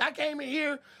was eating. I came in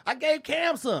here, I gave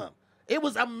Cam some. It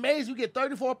was amazing. You get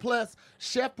 34 plus,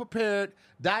 chef prepared,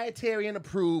 dietarian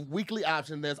approved, weekly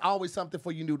option. There's always something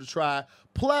for you new to try.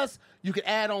 Plus, you can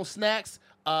add on snacks,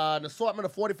 an assortment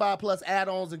of 45 plus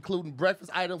add-ons, including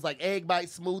breakfast items like egg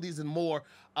bites, smoothies, and more.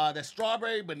 That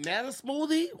strawberry banana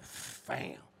smoothie,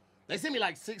 fam. They sent me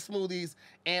like 6 smoothies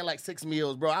and like 6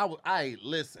 meals, bro.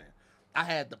 Listen, I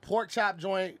had the pork chop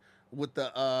joint with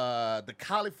the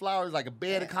cauliflower, like a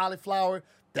bed of cauliflower.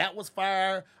 That was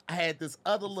fire. I had this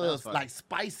other little like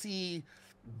spicy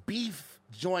beef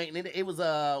joint, and it was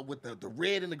with the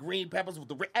red and the green peppers with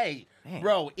the red. Hey, man.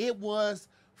 Bro, it was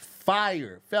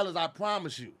fire. Fellas, I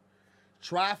promise you.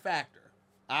 Try Factor.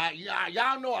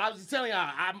 Y'all know, I was just telling y'all,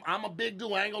 I'm a big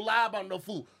dude. I ain't gonna lie about no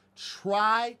food.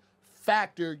 Try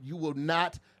Factor. You will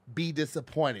not be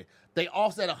disappointed. They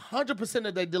offset 100%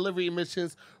 of their delivery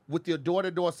emissions with their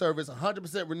door-to-door service,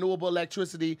 100% renewable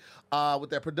electricity with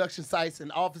their production sites and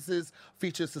offices,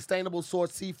 feature sustainable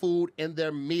sourced seafood in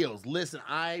their meals. Listen,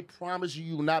 I promise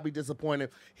you will not be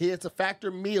disappointed. Head to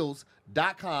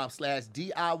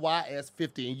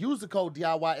factormeals.com/DIYS50 and use the code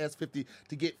DIYS50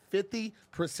 to get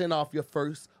 50% off your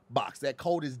first box. That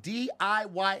code is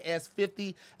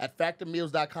DIYS50 at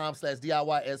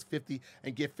factormeals.com/DIYS50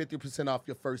 and get 50% off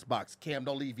your first box. Cam,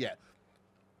 don't leave yet.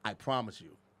 I promise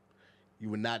you, you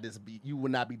will not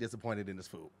be disappointed in this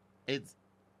food. It's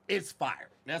fire.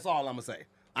 That's all I'm gonna say.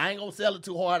 I ain't gonna sell it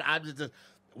too hard. I just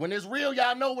when it's real,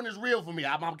 y'all know when it's real for me.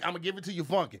 I'm gonna give it to you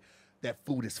funky. That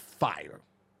food is fire.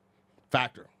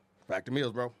 Factor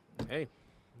Meals, bro. Hey,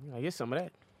 I get some of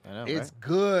that. I know, It's right?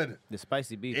 good. The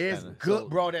spicy beef. It's kinda good,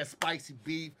 sold. bro. That spicy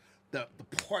beef, the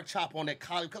pork chop on that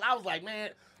cauliflower. Because I was like,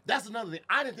 man, that's another thing.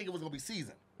 I didn't think it was gonna be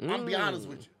seasoned. I'm gonna be honest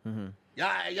with you. Mm-hmm.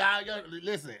 Y'all,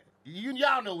 listen.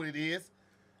 Y'all know what it is.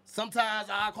 Sometimes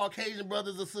our Caucasian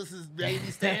brothers and sisters, they be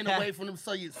staying away from them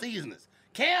seasonings.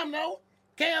 Cam, no.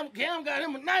 Cam got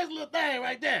him a nice little thing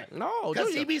right there. No, Because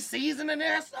do he you? be seasoning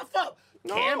that stuff up.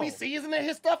 No. Cam be seasoning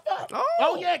his stuff up. Oh.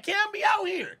 Oh yeah, Cam be out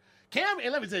here. Cam,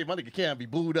 and let me tell you, my nigga Cam be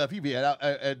booed up. He be at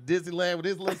Disneyland with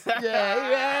his little,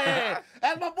 yeah.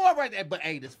 That's my boy right there. But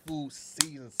hey, this food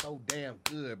seasoned so damn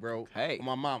good, bro. Hey. For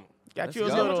my mama. Got you a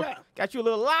Let's go.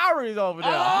 little Lowry's over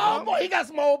there. Oh boy, he got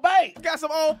some Old Bay. Got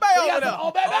some Old Bay He over got there. some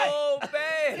Old Bay. Oh,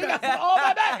 He got babe. some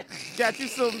Old Bay. Got you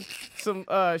some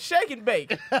shake and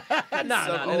bake. Nah,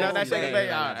 No, not shake and bake.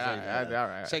 Nah, All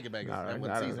right. Shake it back. All right. That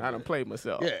wasn't I seasoned. done played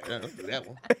myself. Yeah, let's do that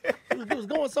one. It was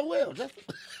going so well.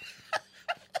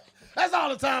 That's all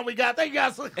the time we got. Thank you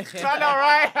guys. I know,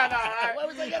 right? What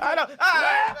was that? I know. All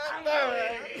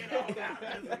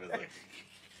right.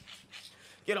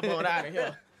 Get them on out of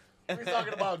here. We're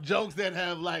talking about jokes that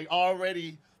have like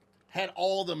already had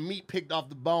all the meat picked off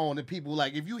the bone, and people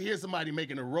like if you hear somebody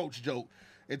making a roach joke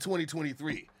in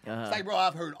 2023, it's like, bro,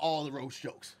 I've heard all the roach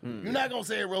jokes. You're not gonna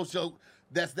say a roach joke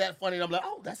that's that funny. And I'm like,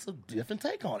 oh, that's a different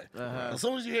take on it. As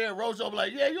soon as you hear a roach joke, be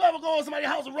like, yeah, you ever go to somebody's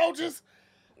house with roaches?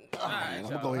 All right, I'm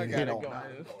gonna go ahead and hit on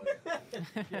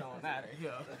that. Get on out of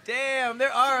here. Damn,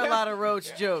 there are a lot of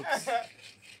roach jokes.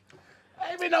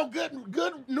 Ain't been no good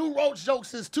new roach jokes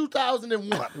since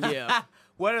 2001. Yeah.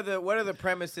 What are the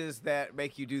premises that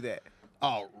make you do that?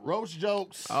 Oh, roach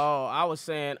jokes. Oh, I was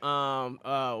saying,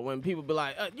 when people be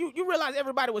like, you realize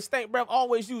everybody with stank breath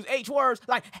always use H words,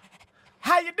 like,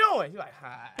 how you doing? You're like,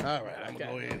 hi. All right, I'm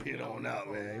gonna go ahead and hit on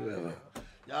out, man.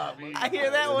 Y'all be- I hear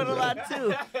that one a lot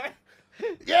too.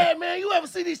 Yeah, man, you ever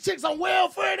see these chicks on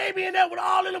welfare? They be in there with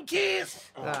all of them kids.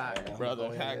 All right, brother,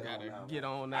 I gotta get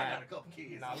on I that. got a couple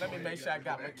kids. Now, let me make sure I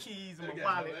got my keys in my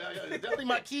wallet. Definitely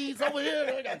my keys over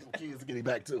here. I got some keys to get it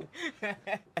back too.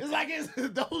 It's like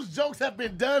those jokes have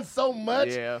been done so much.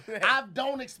 Yeah. I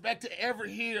don't expect to ever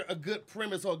hear a good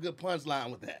premise or a good punchline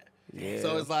with that. Yeah.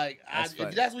 So it's like, That's if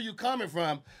funny. that's where you're coming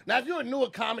from. Now, if you're a newer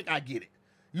comic, I get it.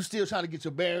 You still trying to get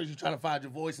your bearings. You're trying to find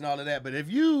your voice and all of that. But if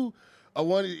you are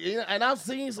one, and I've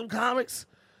seen some comics,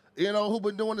 who've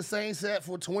been doing the same set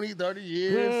for 20, 30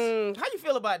 years. How you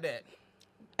feel about that?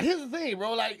 Here's the thing,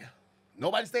 bro. Like,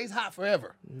 nobody stays hot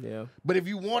forever. Yeah. But if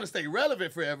you want to stay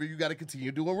relevant forever, you got to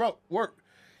continue doing work.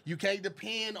 You can't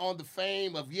depend on the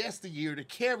fame of yesteryear to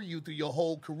carry you through your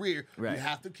whole career. Right. You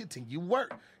have to continue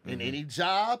work in any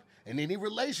job, in any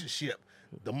relationship.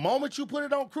 The moment you put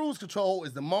it on cruise control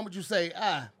is the moment you say,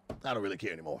 I don't really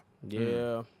care anymore.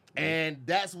 Yeah. And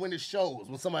that's when it shows.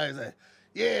 When somebody say,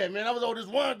 yeah, man, I was over this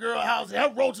one girl house and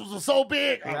her roaches were so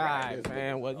big. All right,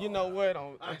 man. Well, you know what?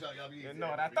 I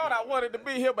thought I wanted to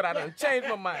be here, but I done changed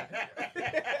my mind.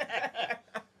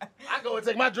 I go and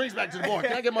take my drinks back to the bar.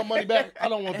 Can I get my money back? I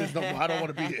don't want this no more. I don't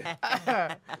want to be here.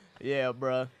 Yeah,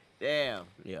 bruh. Damn.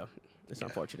 Yeah. It's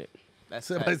unfortunate. That's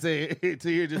Somebody say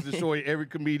Tahir just destroyed every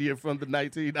comedian from the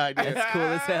 1990s. That's cool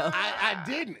as hell. I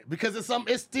didn't, because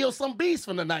it's still some beasts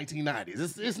from the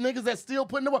 1990s. It's niggas that still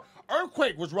putting the work.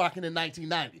 Earthquake was rocking in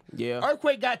 1990. Yeah.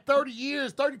 Earthquake got 30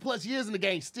 plus years in the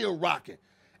game, still rocking.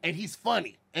 And he's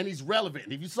funny and he's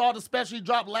relevant. If you saw the special he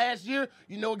dropped last year,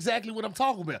 you know exactly what I'm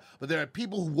talking about. But there are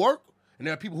people who work and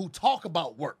there are people who talk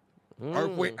about work.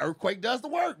 Earthquake does the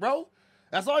work, bro.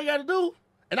 That's all you got to do.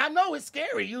 And I know it's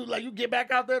scary. You get back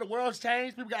out there, the world's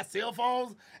changed. People got cell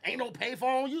phones. Ain't no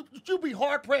payphone. You be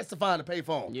hard pressed to find a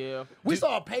payphone. Yeah. We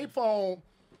saw a payphone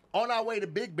on our way to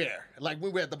Big Bear. Like we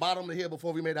were at the bottom of the hill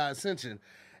before we made our ascension.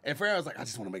 And Farrah was like, I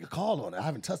just want to make a call on it. I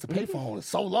haven't touched a payphone in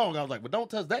so long. I was like, but don't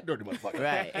touch that dirty motherfucker.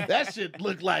 Right. That shit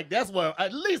looked like that's where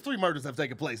at least 3 murders have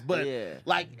taken place. But Yeah.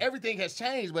 like everything has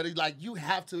changed, but it's like you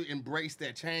have to embrace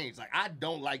that change. Like I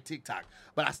don't like TikTok,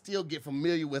 but I still get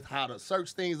familiar with how to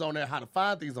search things on there, how to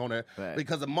find things on there. Right.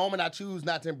 Because the moment I choose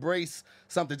not to embrace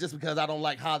something just because I don't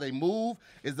like how they move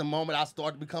is the moment I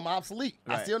start to become obsolete.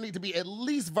 I Right. still need to be at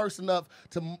least versed enough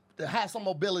to have some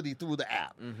mobility through the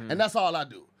app. And that's all I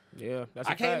do. Yeah. That's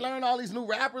I a can't fact. learn all these new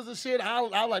rappers and shit. I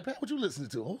like, man, what you listening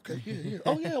to? Okay, yeah.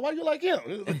 Oh, yeah, why you like him?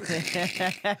 You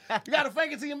got to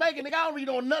fake it till you make it. Nigga, I don't really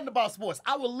know nothing about sports.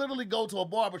 I will literally go to a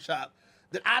barbershop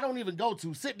that I don't even go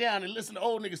to, sit down and listen to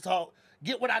old niggas talk,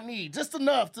 get what I need, just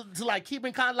enough to like keep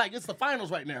in contact. Like, it's the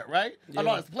finals right now, right? Oh,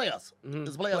 no, it's the playoffs.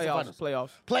 It's the playoffs and finals.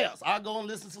 Playoffs. Playoffs. I'll go and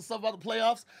listen to stuff about the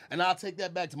playoffs, and I'll take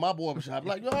that back to my barbershop.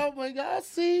 Like, oh, my God,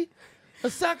 see? The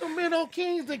Sacramento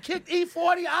Kings that kicked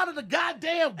E40 out of the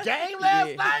goddamn game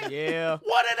last night? Yeah.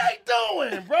 What are they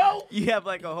doing, bro? You have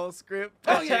like a whole script.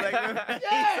 Oh, yeah.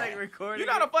 It's like recording. You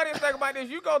know the funniest thing about this?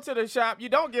 You go to the shop, you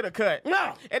don't get a cut.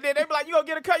 No. And then they be like, you gonna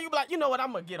get a cut? You be like, you know what?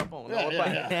 I'm gonna get up on it.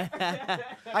 Yeah.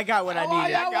 I got what I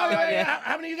needed.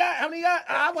 How many you got?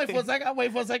 I'll wait for a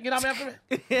second. Get on after me.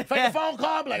 Fake the phone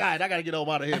call. Be like, all right, I got to get over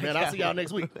out of here, man. I'll see y'all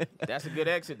next week. That's a good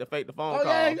exit to fake the phone Oh,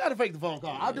 call. yeah, you got to fake the phone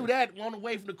call. I'll do that on the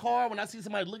way from the car when I see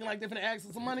somebody looking like they're finna ask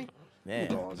for some money. Man.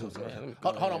 Hold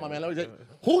on, my man. Let me say,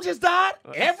 who just died?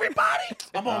 Everybody?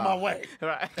 I'm on my way.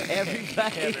 Right.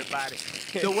 Everybody.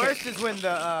 The worst is when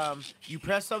the you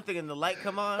press something and the light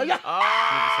come on. Yeah.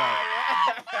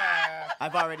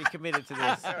 I've already committed to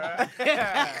this. That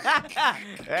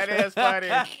is funny.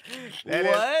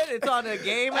 What? It's on a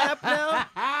game app now?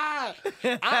 I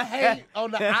hate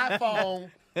on the iPhone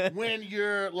when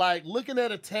you're like looking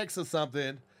at a text or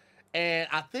something, and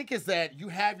I think it's that you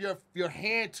have your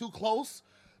hand too close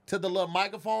to the little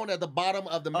microphone at the bottom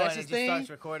of the Oh, and it message just thing. starts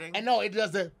recording? And no, it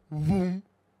does the vroom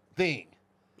thing.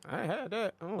 I ain't had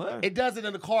that. It does it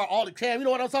in the car all the time. You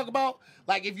know what I'm talking about?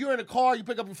 Like if you're in the car, you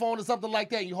pick up your phone or something like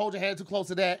that, and you hold your hand too close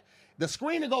to that, the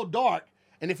screen will go dark.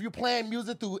 And if you're playing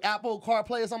music through Apple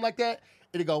CarPlay or something like that,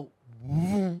 it'll go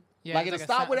vroom. Yeah, like it's it'll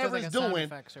like stop whatever like it's sound doing,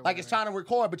 effects or like it's whatever. trying to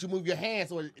record, but you move your hand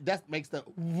so that makes the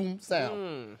vroom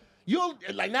sound. You'll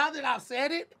like now that I've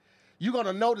said it, you're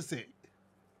gonna notice it.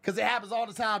 Cause it happens all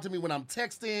the time to me when I'm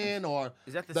texting or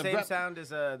Is that the same sound as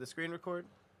the screen record?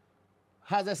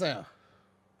 How's that sound?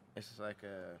 It's just like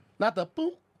a. Not the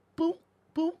boom, boom,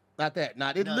 boom. Not that.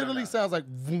 Not it. No, Literally no. sounds like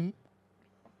vroom.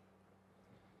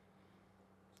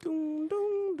 I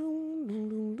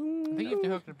think you have to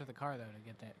hook it up to the car though to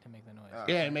get that to make the noise.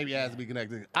 Yeah, maybe it has to be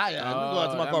connected. I'm gonna go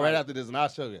out to my that car right might- after this and I'll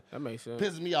show you. That makes sense.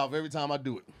 Pisses me off every time I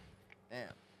do it. Damn.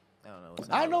 I don't know. What's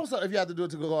I know so if you have to do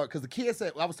it to go hard because the kid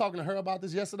said I was talking to her about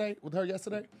this yesterday,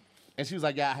 and she was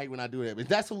like, "Yeah, I hate when I do that." But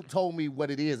that's who told me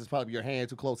what it is. It's probably your hand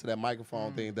too close to that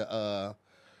microphone thing. The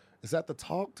is that the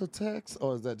talk to text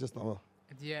or is that just the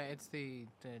Yeah, it's the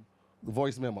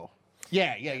voice memo?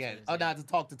 Yeah. is, Oh, no, it's a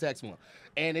talk to text one,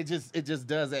 and it just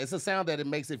does that. It's a sound that it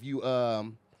makes if you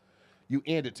end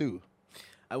it too.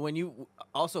 When you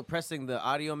also pressing the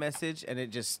audio message and it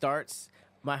just starts,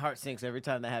 my heart sinks every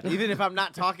time that happens. Even if I'm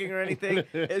not talking or anything,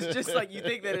 it's just like you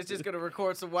think that it's just gonna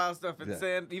record some wild stuff and Yeah.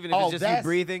 send, even if it's just you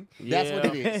breathing. That's what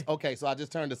it Yeah. is. Okay, so I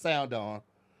just turned the sound on.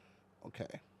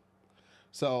 Okay.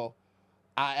 So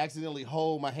I accidentally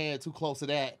hold my hand too close to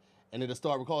that, and it'll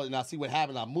start recording, and I see what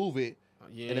happens. I move it,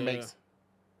 and it makes.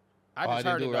 I I just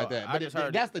didn't heard do it it right though. there. I But just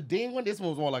heard that's the ding one. This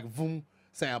one's more like a boom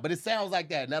sound, but it sounds like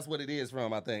that, and that's what it is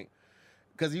from, I think.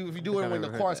 Because if you do it I've when the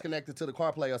never heard car's that. connected to the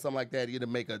CarPlay or something like that, it'll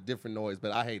make a different noise,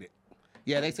 but I hate it.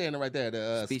 Yeah, they saying it right there.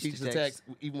 The speech to text,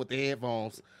 even with the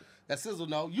headphones. That Sizzle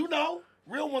know. You know.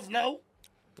 Real ones know.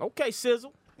 Okay,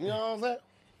 Sizzle. You know what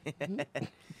I'm saying?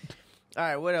 All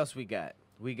right, what else we got?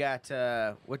 We got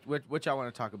what y'all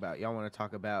want to talk about? Y'all want to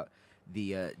talk about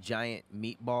the giant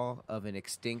meatball of an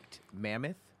extinct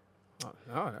mammoth?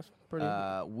 Oh, that's pretty.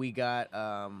 We got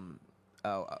a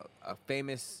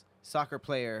famous soccer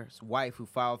player's wife who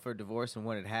filed for divorce and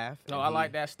wanted half. No, and I he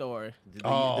like that story. did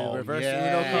Oh, the reverse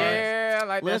yeah. Uno card. Yeah, I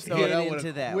like Let's that story. get That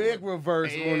into that quick one.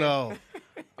 reverse Uno.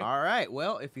 All right.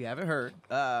 Well, if you haven't heard,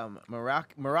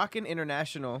 Moroccan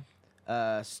international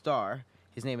star,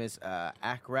 his name is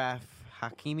Akraf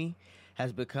Hakimi,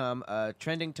 has become a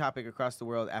trending topic across the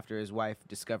world after his wife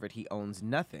discovered he owns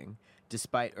nothing,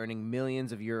 despite earning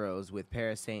millions of euros with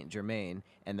Paris Saint-Germain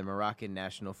and the Moroccan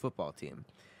national football team.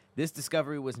 This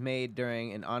discovery was made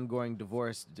during an ongoing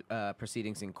divorce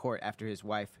proceedings in court after his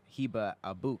wife, Hiba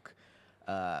Abouk,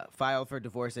 filed for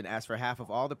divorce and asked for half of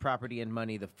all the property and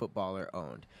money the footballer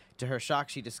owned. To her shock,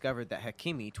 she discovered that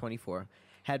Hakimi, 24,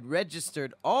 had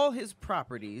registered all his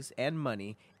properties and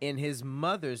money in his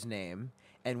mother's name,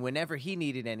 and whenever he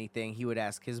needed anything, he would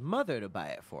ask his mother to buy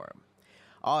it for him.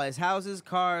 All his houses,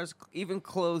 cars, even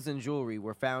clothes and jewelry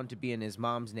were found to be in his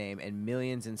mom's name, and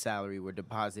millions in salary were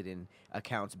deposited in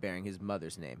accounts bearing his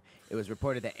mother's name. It was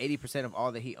reported that 80% of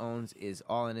all that he owns is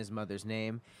all in his mother's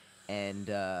name, and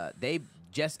they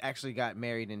just actually got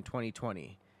married in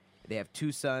 2020. They have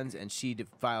 2 sons, and she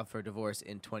filed for divorce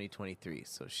in 2023.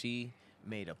 So she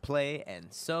made a play,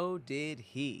 and so did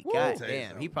he. God Tell you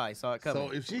damn, he probably saw it coming.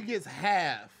 So if she gets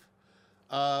half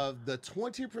of the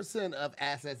 20% of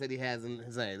assets that he has in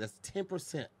his name, that's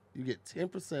 10%. You get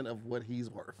 10% of what he's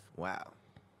worth. Wow,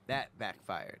 that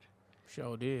backfired.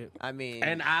 Sure did. I mean,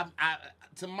 And I,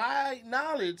 to my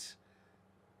knowledge,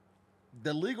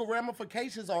 the legal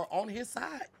ramifications are on his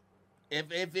side. If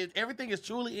everything is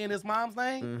truly in his mom's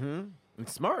name,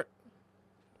 it's smart.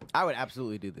 I would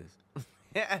absolutely do this.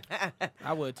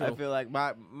 I would too. I feel like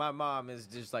my mom is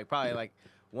just like probably like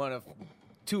one of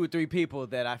 2 or 3 people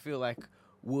that I feel like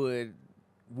wouldn't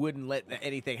let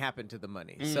anything happen to the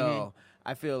money. So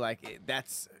I feel like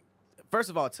that's first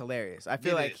of all, it's hilarious. I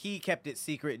feel It like is. he kept it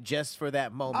secret just for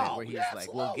that moment Oh, where he's yeah,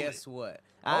 like, "Well, absolutely. guess what?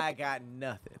 I got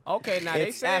nothing." Okay, now they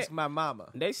It's said ask my mama.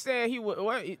 they said he was.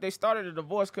 Well, they started a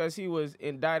divorce because he was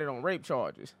indicted on rape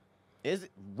charges. Is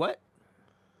it what?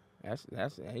 That's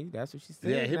what she said.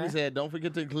 yeah, now. Hippie said, don't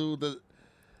forget to include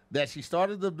that she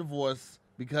started the divorce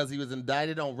because he was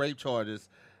indicted on rape charges.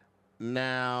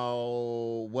 Now,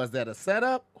 was that a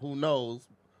setup? Who knows?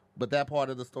 But that part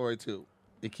of the story too.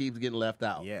 it keeps getting left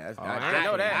out. Yeah, that's I didn't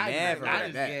know that. Never I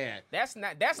read that. yeah.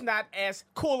 That's not as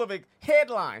cool of a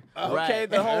headline. Okay, Right.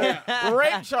 the whole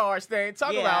rape charge thing.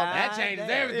 Talk Yeah. about That changes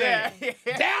damn. everything.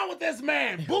 Yeah. Down with this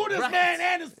man. Boo this man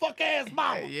and his fuck ass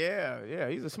mama. Yeah,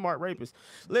 he's a smart rapist.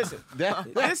 Listen,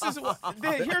 That, this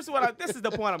is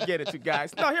the point I'm getting to,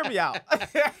 guys. No, hear me out.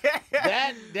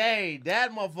 that day,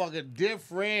 that motherfucker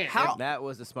different. How- That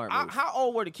was a smart move. How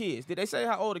old were the kids? Did they say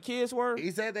how old the kids were?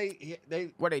 He said they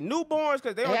Were they newborns?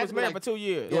 Because they only had was to be married like- for 2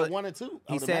 years. yeah, 1 and 2.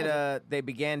 He said they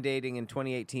began dating in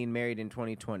 2018, married in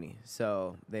 2020.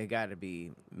 So they got to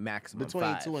be maximum between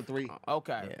 5. 2 and 3.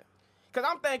 Okay. Yeah. Because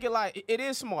I'm thinking, like, it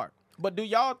is smart. But do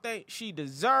y'all think she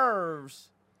deserves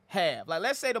half? Like,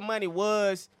 let's say the money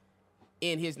was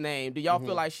in his name. Do y'all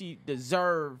feel like she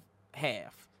deserved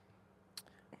half?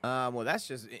 Well, that's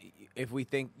just if we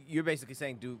think you're basically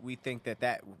saying, do we think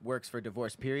that works for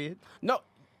divorce? Period. No.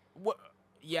 What?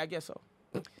 Yeah, I guess so.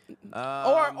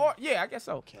 Um, Or yeah, I guess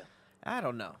so. I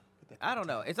don't know.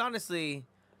 It's honestly,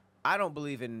 I don't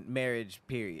believe in marriage.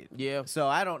 Period. Yeah. So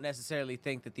I don't necessarily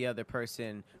think that the other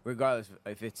person, regardless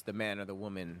if it's the man or the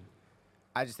woman,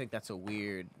 I just think that's a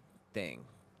weird thing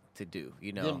to do.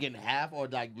 You know. Them getting half or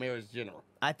like marriage general.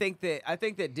 I think that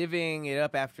divvying it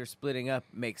up after splitting up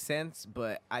makes sense,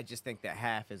 but I just think that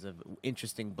half is an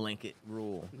interesting blanket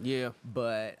rule. Yeah.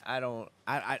 But I don't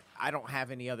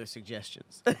have any other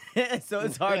suggestions, so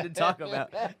it's hard to talk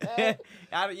about.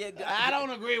 I don't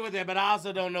agree with it, but I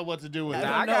also don't know what to do with it.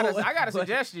 Now, don't know, I got a but-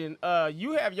 suggestion.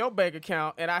 You have your bank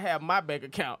account and I have my bank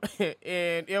account.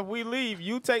 And if we leave,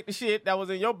 you take the shit that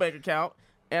was in your bank account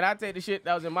and I take the shit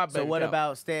that was in my bank So account. what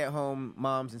about stay-at-home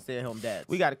moms and stay-at-home dads?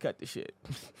 We got to cut the shit.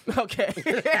 Okay.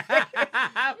 we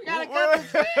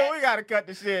gotta cut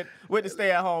the shit with the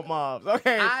stay-at-home moms.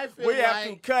 Okay. I feel We have to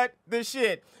like- cut the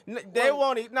shit. They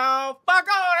won't eat. No, fuck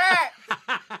all that.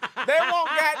 They want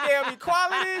goddamn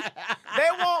equality. They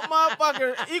want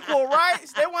motherfucking equal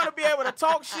rights. They want to be able to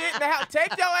talk shit and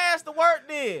take your ass to work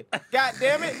then. God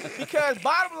damn it. Because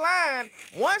bottom line,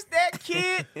 once that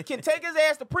kid can take his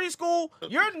ass to preschool,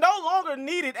 you're no longer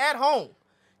needed at home.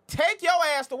 Take your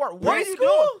ass to work. What are you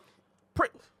doing?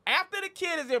 After the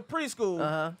kid is in preschool,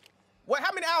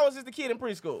 how many hours is the kid in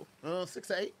preschool? 6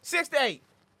 to 8. 6 to 8.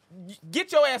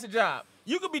 Get your ass a job.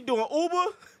 You could be doing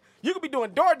Uber. You could be doing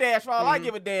DoorDash for all I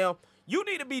give a damn. You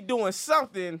need to be doing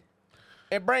something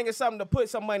and bringing something to put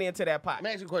some money into that pot. Let me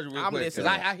ask you a question real I'm quick, listening.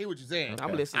 because I hear what you're saying.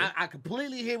 I'm listening. I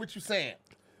completely hear what you're saying.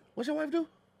 What's your wife do?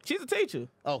 She's a teacher.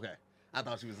 Okay. I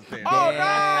thought she was a therapist. Oh, no.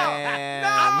 Damn. No.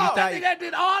 You thought That nigga that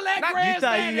did all that you thought you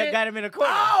grandstanding. got him in a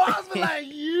corner. Oh, I was like,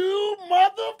 you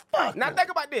motherfucker. Now think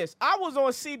about this. I was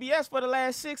on CBS for the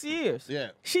last 6 years. Yeah.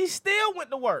 She still went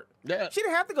to work. Yeah. She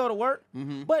didn't have to go to work.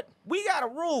 But we got a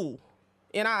rule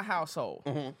in our household.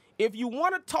 If you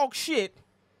want to talk shit,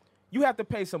 you have to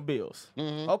pay some bills.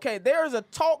 Okay, there is a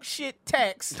talk shit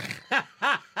tax. You see what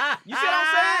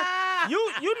I'm saying?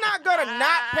 You're not gonna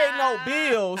not pay no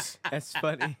bills That's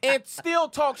funny. and still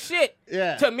talk shit.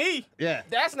 Yeah. To me, Yeah.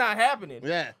 that's not happening.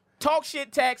 Yeah. Talk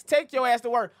shit tax, take your ass to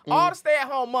work. All the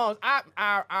stay-at-home moms,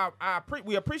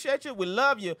 we appreciate you, we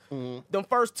love you. Them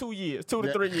first 2 years, 2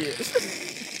 to 3 years.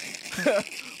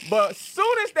 But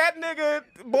soon as that nigga,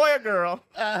 boy or girl,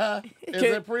 Is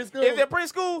it preschool? Is it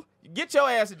preschool? Get your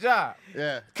ass a job.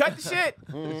 Yeah. Cut the shit.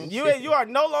 You are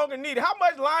no longer needed. How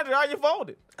much laundry are you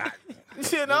folding? You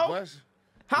Good know? question.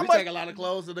 How We much? take a lot of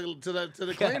clothes to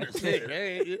the cleaners. Shit.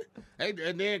 Hey,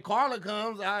 and then Carla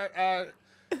comes, our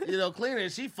cleaner.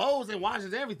 She folds and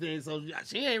washes everything, so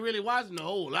she ain't really washing a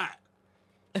whole lot.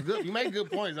 Good, you make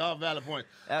good points, all valid points.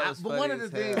 That was But funny one of the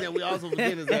as things hell. that we also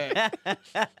forget is that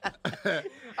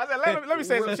I said, let me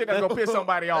say some shit that's gonna piss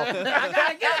somebody off. I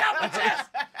gotta get it out my chest.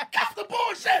 Got the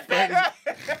bullshit, baby.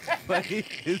 Funny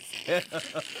as hell.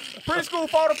 Preschool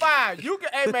 4 to 5. You can,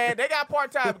 hey man, they got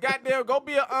part time. Goddamn, go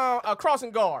be a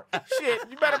crossing guard. Shit,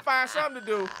 you better find something to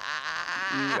do.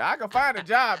 I can find a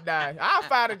job now. I'll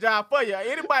find a job for you.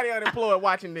 Anybody unemployed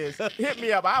watching this, hit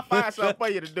me up. I'll find something for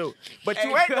you to do. But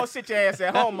you ain't gonna sit your ass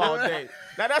at home all day.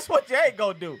 Now that's what you ain't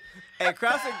gonna do. Hey,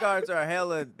 crossing guards are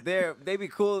hella. They be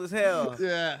cool as hell.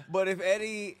 Yeah. But if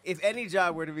any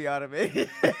job were to be automated,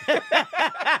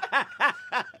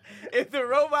 if the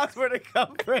robots were to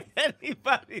come for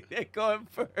anybody, they're going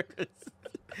first.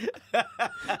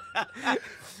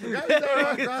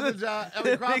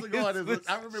 Crossing guard is.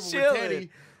 I remember when Chilling. Teddy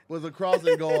was a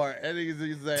crossing guard, and he used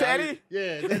to say, Teddy?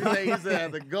 yeah, Teddy said he used to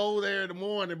have to go there in the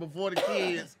morning before the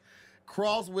kids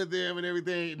cross with them and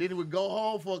everything. And then he would go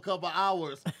home for a couple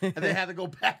hours, and they had to go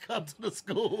back up to the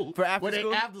school For after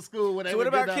school? After school, when they So what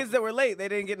would about get kids that were late? They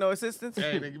didn't get no assistance?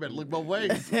 Hey, you better look both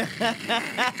ways. Straight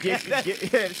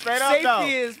up, Safety though.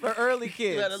 is for early You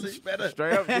kids. better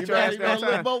Straight up, You get your better, ass you better on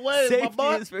look time. both ways, my Safety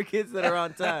boy. is for kids that are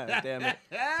on time. Damn it.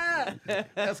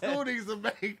 That school needs to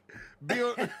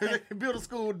build a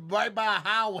school right by a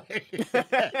highway.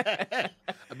 I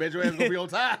bet your ass gonna be on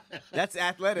time. That's You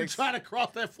athletics. trying to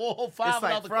cross that 405 It's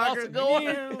like without the crossing going.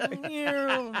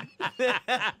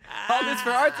 All this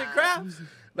for arts and crafts.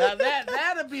 Now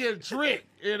that'll be a trick,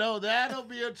 that'll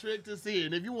be a trick to see.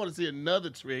 And if you want to see another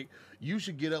trick, you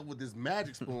should get up with this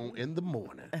magic spoon in the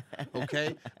morning,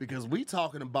 okay? Because we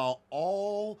talking about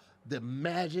all the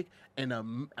magic in a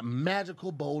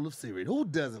magical bowl of cereal. Who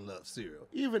doesn't love cereal?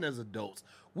 Even as adults,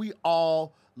 we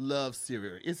all love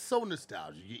cereal. It's so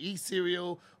nostalgic. You eat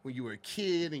cereal when you were a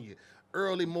kid and you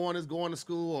early mornings going to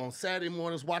school, on Saturday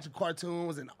mornings watching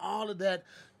cartoons, and all of that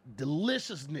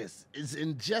deliciousness is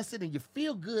ingested and you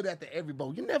feel good after every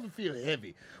bowl. You never feel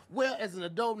heavy. Well, as an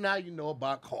adult now, you know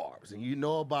about carbs and you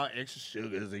know about extra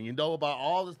sugars and you know about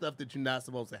all the stuff that you're not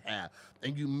supposed to have,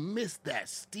 and you miss that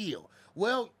still.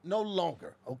 Well, no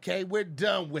longer, okay? We're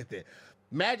done with it.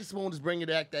 Magic Spoon is bringing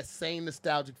back that same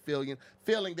nostalgic feeling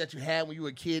that you had when you were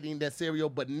a kid eating that cereal,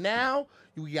 but now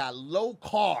you got low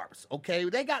carbs, okay?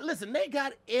 They got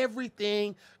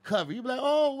everything covered. You be like,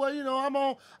 oh,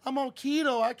 well, I'm on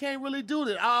keto. I can't really do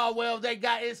that. Oh, well,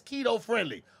 it's keto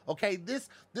friendly, okay? This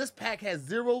pack has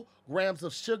 0 grams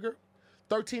of sugar,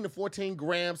 13 to 14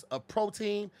 grams of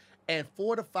protein, and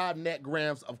 4 to 5 net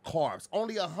grams of carbs.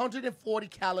 Only 140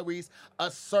 calories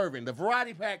a serving. The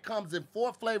variety pack comes in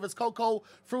 4 flavors: cocoa,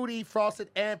 fruity, frosted,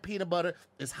 and peanut butter.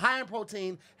 It's high in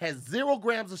protein, has 0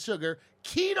 grams of sugar,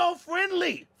 keto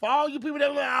friendly. For all you people that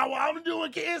are like, oh, I'm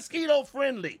doing it's keto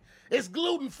friendly. It's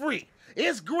gluten free.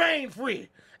 It's grain free.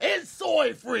 It's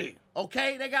soy free.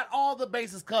 Okay? They got all the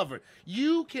bases covered.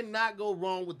 You cannot go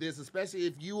wrong with this, especially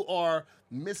if you are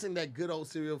missing that good old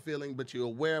cereal feeling, but you're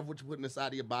aware of what you're putting inside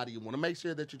of your body. You want to make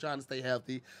sure that you're trying to stay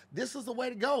healthy. This is the way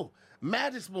to go.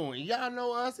 Magic Spoon. Y'all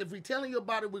know us. If we're telling you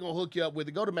about it, we're going to hook you up with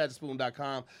it. Go to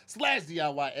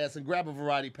magicspoon.com/DIYS and grab a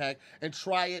variety pack and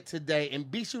try it today. And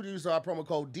be sure to use our promo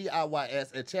code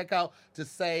DIYS at checkout to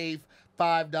save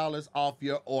 $5 off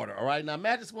your order. All right. Now,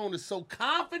 Magic Spoon is so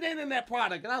confident in that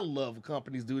product, and I love when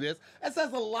companies do this. It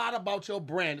says a lot about your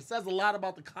brand. It says a lot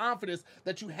about the confidence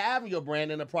that you have in your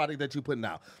brand and the product that you're putting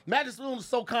out. Magic Spoon is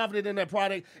so confident in that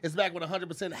product, it's backed with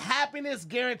 100% happiness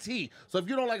guarantee. So if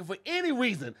you don't like it for any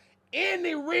reason,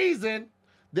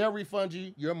 they'll refund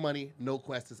you your money, no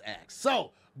questions asked. So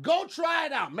go try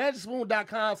it out.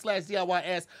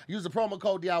 MagicSpoon.com/DIYS. Use the promo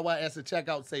code DIYS at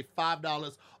checkout. Save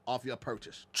 $5 off your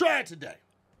purchase. Try it today.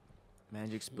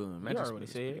 Magic Spoon. You Magic heard Spoon what he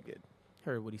is pretty said. good.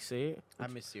 Heard what he said. I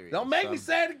miss cereal. Don't make me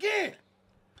say it again.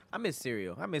 I miss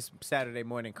cereal. I miss Saturday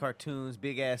morning cartoons,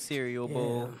 big ass cereal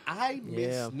bowl. I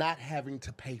miss Yeah. not having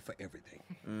to pay for everything.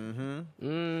 Mm-hmm.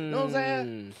 You know what I'm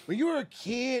saying? When you were a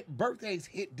kid, birthdays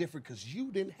hit different because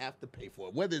you didn't have to pay for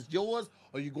it. Whether it's yours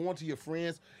or you're going to your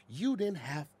friends, you didn't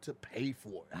have to pay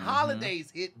for it.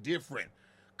 Holidays hit different.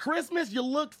 Christmas, you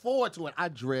looked forward to it. I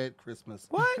dread Christmas.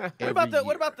 What? every What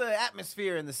year. about the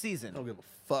atmosphere in the season? I don't give a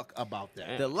fuck about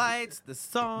that. The lights, the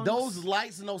songs. Those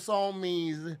lights and those song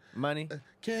means, money.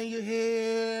 can you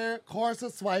hear cars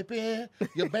are swiping,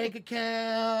 your bank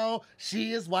account,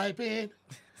 she is wiping.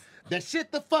 That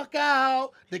shit the fuck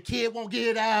out, the kid won't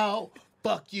get out.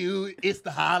 Fuck you, it's the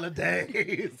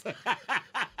holidays.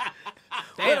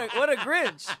 What a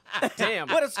Grinch. Damn.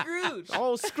 What a Scrooge.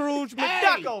 Old Scrooge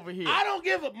McDuck Hey, over here. I don't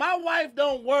give a. My wife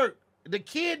don't work. The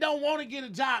kid don't want to get a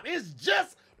job. It's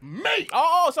just me.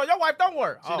 Oh, so your wife don't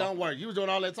work. She don't work. You was doing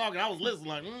all that talking. I was listening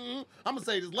like, I'm going to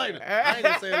say this later. I ain't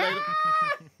going to say it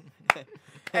later.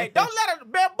 Hey, don't let her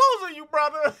bamboozle you,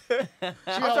 brother.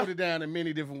 She hold it down in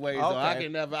many different ways, though. I Okay.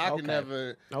 can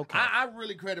never. Okay. I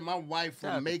really credit my wife for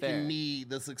Shout out to making Farrah. me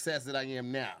the success that I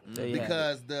am now, There you have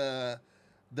because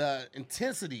the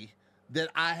intensity that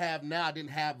I have now, I didn't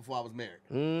have before I was married.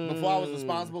 Before I was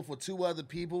responsible for 2 other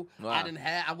people, Wow.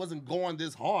 I wasn't going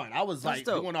this hard. I was That's like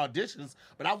dope. doing auditions,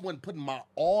 but I wasn't putting my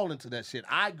all into that shit.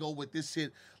 I go with this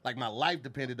shit like my life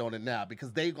depended on it now,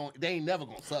 because they ain't never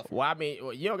gonna suffer. Well, I mean,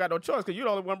 you don't got no choice because you're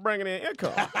the only one bringing in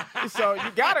income. So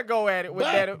you got to go at it with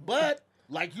that. But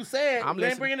like you said, I'm you ain't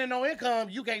listening. bringing in no income,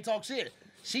 you can't talk shit.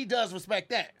 She does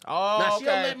respect that. Oh, now she'll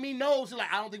okay. let me know. She's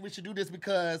like, I don't think we should do this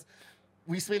because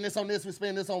we spend this on this, we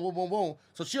spend this on boom, boom, boom.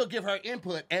 So she'll give her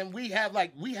input, and we have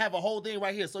a whole thing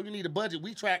right here. So you need a budget.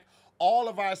 We track all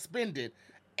of our spending,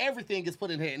 everything gets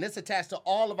put in here, and it's attached to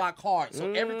all of our cards.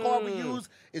 So every card we use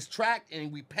is tracked,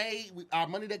 and we pay. Our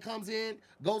money that comes in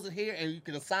goes in here, and you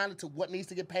can assign it to what needs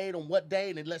to get paid on what day,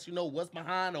 and it lets you know what's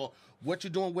behind or what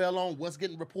you're doing well on, what's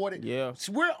getting reported. Yeah.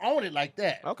 So we're on it like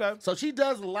that. Okay. So she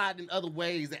does a lot in other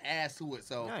ways that adds to it.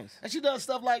 So Nice. and she does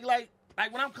stuff like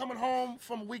when I'm coming home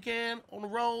from a weekend on the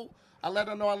road, I let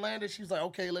her know I landed. She's like,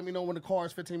 okay, let me know when the car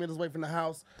is 15 minutes away from the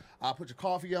house. I'll put your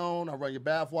coffee on. I'll run your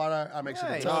bath water. I'll make sure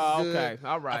the Nice. tub's good. Okay.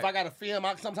 All right. If I got to film,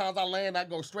 sometimes I land, I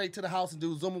go straight to the house and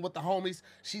do Zooming with the homies.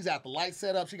 She's got the light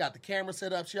set up. She got the camera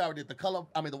set up. She already did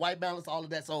the white balance, all of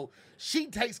that. So she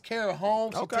takes care of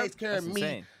home. She Okay. takes care That's of me.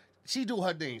 insane. She do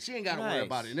her thing. She ain't got to worry Nice.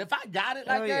 about it. And if I got it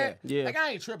like Hell that, yeah. like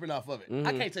I ain't tripping off of it.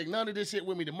 I can't take none of this shit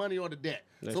with me, the money or the debt.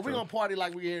 That's So we're true. going to party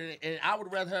like we here. And I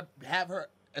would rather have her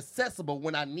accessible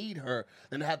when I need her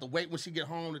than to have to wait when she get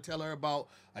home to tell her about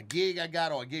a gig I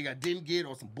got or a gig I didn't get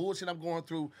or some bullshit I'm going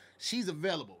through. She's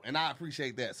available, and I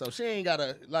appreciate that. So she ain't got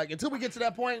to, until we get to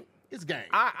that point, it's game.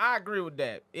 I agree with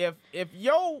that. If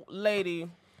your lady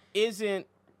isn't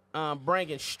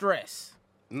bringing stress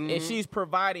and she's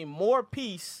providing more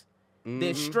peace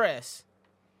than stress,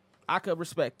 I could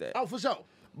respect that. Oh, for sure.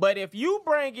 But if you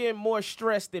bring in more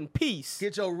stress than peace,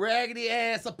 Get your raggedy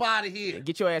ass up out of here.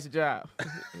 get your ass a job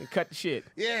and cut the shit.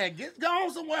 Yeah, go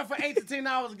on somewhere for 8 to 10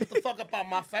 hours and get the fuck up out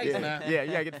my face, man. Yeah,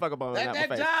 you gotta get the fuck up on That my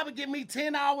face. job would give me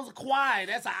 10 hours of quiet.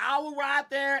 That's an hour ride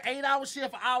there, 8-hour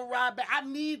shift, an hour ride back. I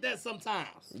need that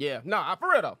sometimes. Yeah, no,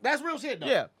 for real though. That's real shit, though.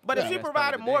 Yeah, but if she that's provided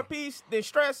part of the more day. peace than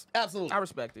stress, Absolutely. I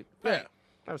respect it. Yeah.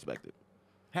 I respect it.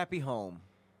 Happy home.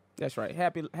 That's right.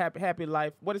 Happy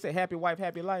life. What is it? Happy wife,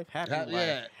 happy life. Happy Yeah.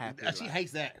 life. Happy She life.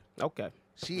 hates that. Okay.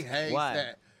 She hates Why?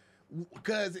 that.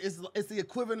 Because it's the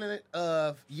equivalent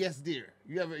of yes, dear.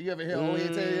 You ever hear old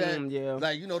head tell you that? Yeah.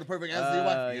 Like, you know the perfect answer to your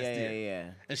wife? Yes, dear. yeah.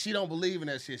 And she don't believe in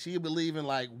that shit. She believe in,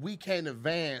 like, we can't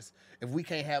advance if we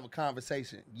can't have a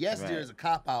conversation. Yes, Right. dear is a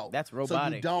cop-out. That's So you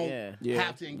robotic. don't Yeah.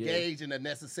 have to engage in a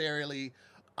necessarily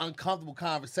uncomfortable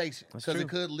conversation That's because true. it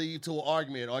could lead to an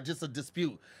argument or just a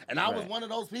dispute. And I was Right. one of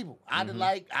those people. Mm-hmm.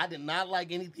 I did not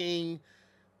like anything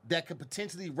that could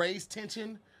potentially raise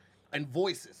tension and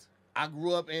voices. I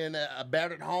grew up in a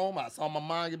battered home. I saw my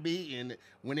mom get beat, and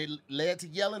when it led to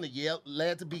yelling, it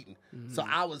led to beating. So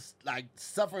I was like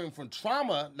suffering from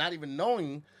trauma, not even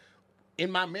knowing in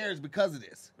my marriage because of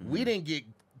this. We didn't get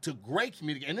to great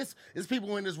communication. And it's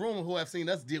people in this room who have seen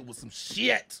us deal with some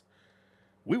shit.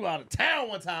 We were out of town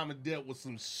one time and dealt with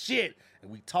some shit, and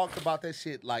we talked about that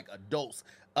shit like adults.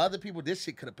 Other people, this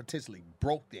shit could have potentially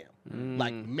broke them,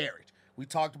 like marriage. We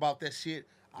talked about that shit.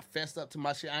 I fessed up to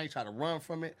my shit. I ain't try to run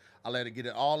from it. I let her get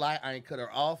it all out. I ain't cut her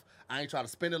off. I ain't try to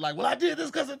spin it like, well, I did this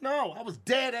because no, I was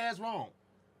dead ass wrong.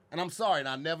 And I'm sorry, and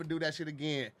I'll never do that shit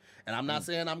again. And I'm not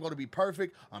saying I'm going to be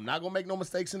perfect. I'm not going to make no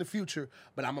mistakes in the future,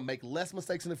 but I'm going to make less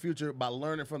mistakes in the future by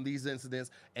learning from these incidents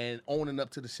and owning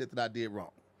up to the shit that I did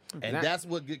wrong. And that's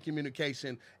what good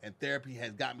communication and therapy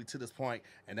has got me to this point.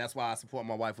 And that's why I support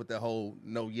my wife with that whole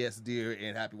no, yes, dear,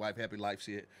 and happy wife, happy life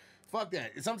shit. Fuck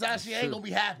that. Sometimes she ain't going to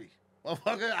be happy.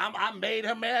 Motherfucker, I made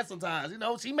her mad sometimes. You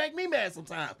know, she make me mad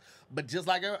sometimes. But just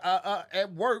like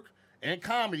at work and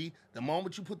comedy, the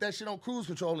moment you put that shit on cruise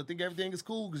control and think everything is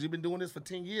cool because you've been doing this for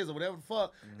 10 years or whatever the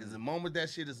fuck, is the moment that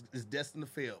shit is destined to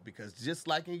fail. Because just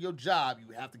like in your job,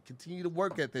 you have to continue to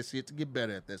work at that shit to get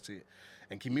better at that shit.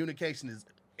 And communication is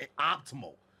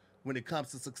optimal when it comes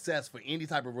to success for any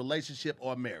type of relationship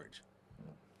or marriage.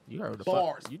 You heard the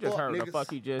Bars. fuck. You just Fuck, heard the niggas.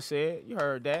 fuck he just said. You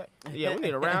heard that. Yeah, we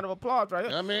need a round of applause right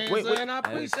here. I mean, Wait, son, I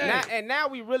appreciate now, it. and now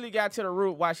we really got to the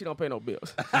root why she don't pay no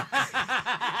bills.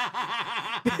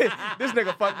 This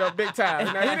nigga fucked up big time.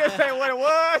 Now, he didn't say what it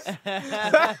was,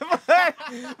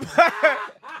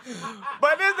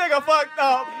 but this nigga fucked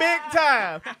up big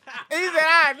time. He said,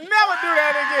 I'd never do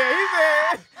that again. He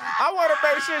said, I want to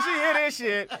make sure she hear this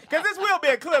shit, because this will be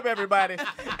a clip, everybody. And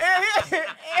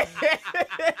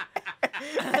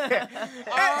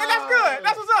that's good.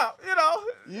 That's what's up, you know.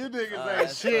 You niggas ain't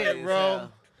That's shit, crazy, bro.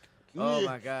 hell. Oh Yeah.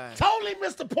 my god. Totally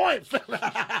missed the point, fella.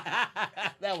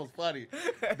 That was funny.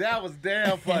 That was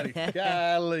damn funny.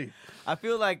 Golly. I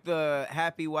feel like the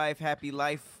happy wife, happy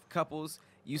life couples,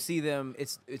 you see them,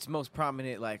 it's most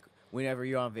prominent like whenever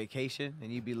you're on vacation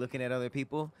and you be looking at other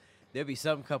people. There'll be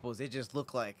some couples, they just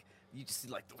look like, you just see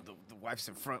like the wife's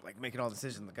in front, like making all the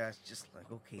decisions. The guy's just like,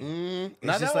 okay. It's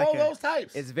Not just that all like those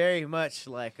types. It's very much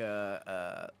like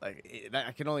I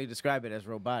can only describe it as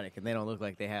robotic, and they don't look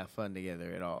like they have fun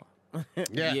together at all.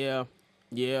 Yeah.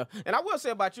 Yeah. And I will say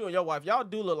about you and your wife, y'all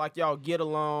do look like y'all get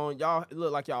along. Y'all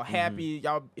look like y'all happy.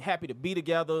 Y'all happy to be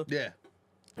together. Yeah.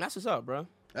 That's what's up, bro.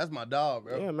 That's my dog,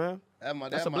 bro. Yeah, man. That's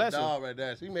That's a my blessing. dog right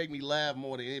there. She make me laugh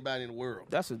more than anybody in the world.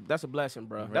 That's a blessing,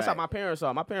 bro. That's how Right. my parents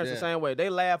are. My parents Yeah. the same way. They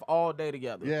laugh all day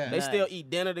together. Yeah. They still Nice. eat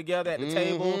dinner together at the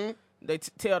table. They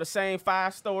tell the same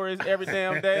 5 stories every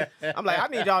damn day. I'm like, I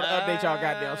need y'all to update y'all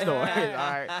goddamn stories. All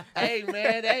right. Hey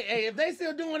man, if they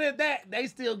still doing it, they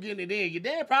still getting it in. Your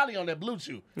dad probably on that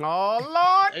Bluetooth. Oh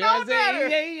Lord, You know what no, I'm saying?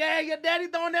 daddy. Yeah, your daddy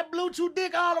throwing that Bluetooth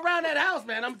dick all around that house,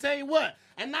 man. I'm telling you what.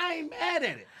 And I ain't mad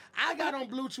at it. I got on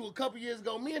Bluetooth a couple years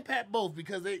ago. Me and Pat both,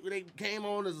 because they came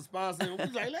on as a sponsor. And we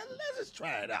was like, let's just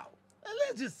try it out.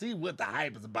 Let's just see what the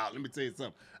hype is about. Let me tell you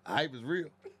something. The hype is real.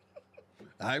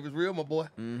 The hype is real, my boy.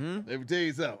 Let me tell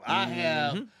you something.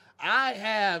 I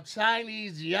have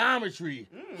Chinese geometry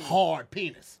hard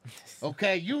penis.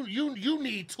 Okay, you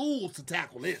need tools to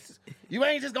tackle this. You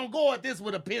ain't just gonna go at this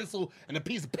with a pencil and a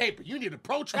piece of paper. You need a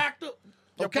protractor.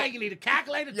 Okay, you need a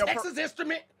calculator, Texas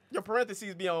Instrument. Your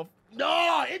parentheses be on.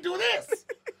 No, it do this.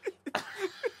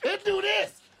 It do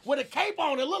this with a cape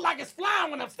on. It look like it's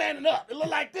flying when I'm standing up. It look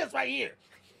like this right here.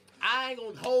 I ain't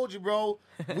gonna hold you, bro.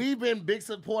 We've been big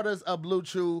supporters of Blue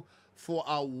Chew for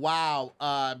a while.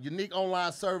 Unique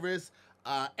online service.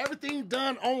 Everything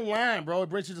done online, bro. It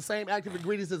brings you the same active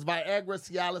ingredients as Viagra,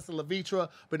 Cialis, and Levitra,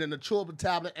 but in a chewable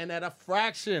tablet and at a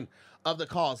fraction of the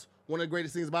cost. One of the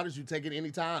greatest things about it is you take it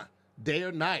anytime, day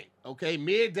or night, okay?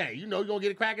 Midday. You know you're going to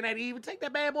get it cracking at even. Take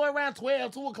that bad boy around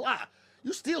 12, 2 o'clock.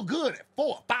 You still good at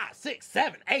 4, 5, 6,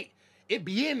 7, 8. It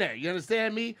be in there. You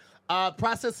understand me?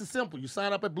 Process is simple. You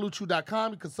sign up at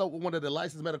BlueChew.com. You consult with one of the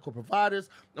licensed medical providers.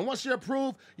 And once you're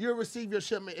approved, you'll receive your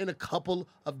shipment in a couple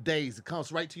of days. It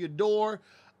comes right to your door.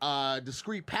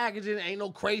 Discreet packaging. Ain't no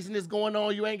craziness going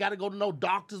on. You ain't got to go to no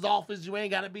doctor's office. You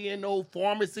ain't got to be in no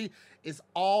pharmacy. It's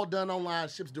all done online.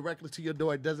 Ships directly to your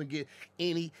door. It doesn't get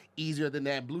any easier than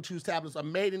that. Blue Chew's tablets are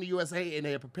made in the USA, and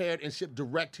they are prepared and shipped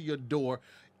direct to your door.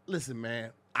 Listen,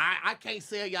 man, I can't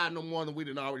sell y'all no more than we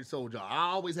done already sold y'all.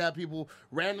 I always have people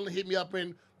randomly hit me up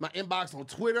in my inbox on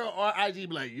Twitter or IG, be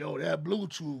like, yo, that Blue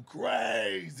Chew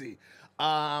crazy.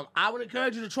 I would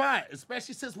encourage you to try it,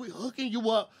 especially since we're hooking you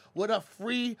up with a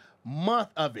free month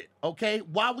of it, okay?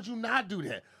 Why would you not do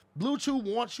that? Blue Chew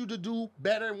wants you to do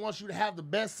better and wants you to have the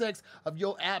best sex of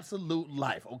your absolute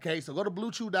life, okay? So go to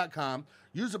BlueChew.com,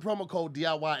 use the promo code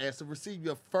DIYS to receive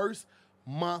your first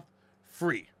month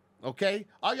free, okay?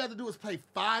 All you have to do is pay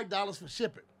 $5 for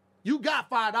shipping. You got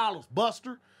 $5,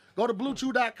 Buster. Go to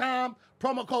BlueChew.com,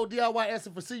 promo code DIYS to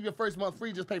receive your first month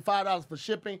free. Just pay $5 for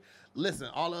shipping. Listen,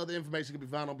 all the other information can be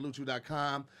found on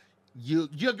BlueChew.com. You're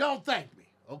going to thank me,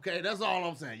 okay? That's all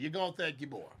I'm saying. You're going to thank your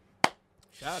boy.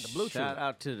 Shout out to Blue Chew. Shout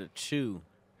out to the Chew.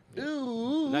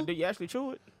 Ooh. Now, do you actually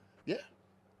chew it? Yeah.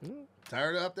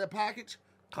 Turn up that package.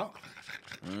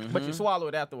 But you swallow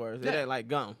it afterwards. It Yeah. ain't like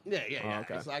gum. Yeah, yeah, yeah.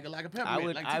 okay. It's like a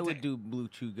peppermint. I would do Blue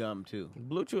Chew gum too.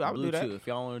 Blue Chew, I would Blue do that. Chew. If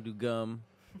y'all want to do gum,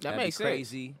 that'd makes be sense.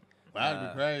 crazy. That'd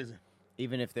be crazy.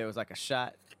 Even if there was like a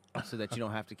shot, so that you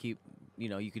don't have to keep,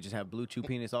 you could just have Blue Chew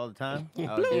penis all the time. I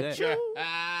would do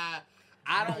that.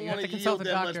 I don't You have want to to consult yield the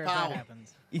that much doctor if that power.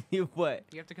 happens. What?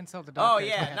 You have to consult the Oh doctor. if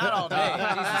yeah, that not all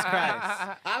happens. day. Jesus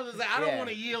Christ. I was like, I don't Yeah. want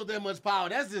to yield that much power.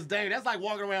 That's just dangerous. That's like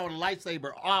walking around with a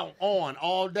lightsaber on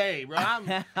all day, bro.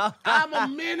 I'm a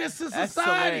menace to That's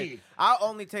society.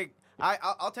 hilarious.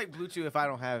 I'll take Blue Chew if I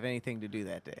don't have anything to do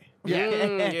that day. Yeah,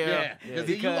 yeah. yeah. Because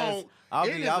you Because won't. I'll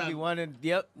be wanting.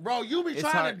 Yep. Bro, you be It's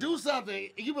trying hard. to do something,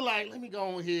 and you be like, let me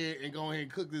go ahead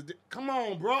and cook this. Come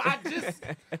on, bro.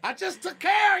 I just took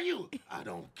care of you. I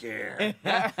don't care.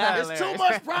 It's too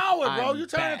much power, bro. I'm You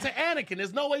turn back. into Anakin.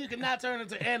 There's no way you can not turn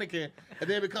into Anakin and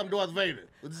then become Darth Vader.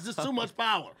 It's just too much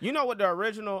power. You know what the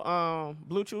original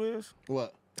Blue Chew is?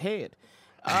 What? Head.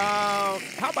 How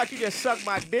about you just suck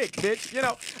my dick, bitch? We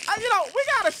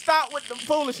gotta stop with the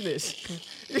foolishness.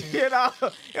 And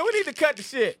we need to cut the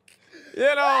shit. We need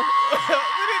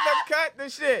to cut the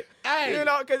shit. Hey,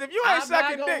 because if you ain't I'm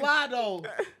sucking not gonna dick, lie though.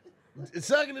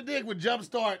 Sucking the dick would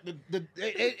jumpstart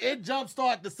it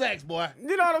jumpstart the sex, boy.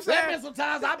 you know what I'm There saying? been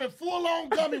sometimes I've been full on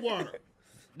gummy worm.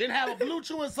 Didn't have a Blue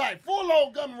Chew in sight. Full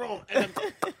on gummy worm.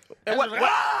 And what- like,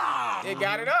 ah! It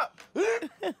got it up.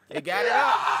 It got it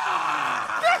up.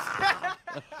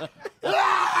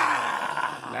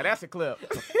 Now that's a clip.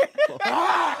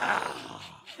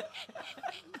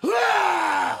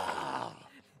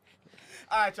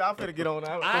 All right, y'all. I'm finna get on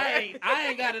that. I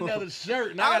ain't got another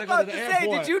shirt, and I I gotta was go about to to the say,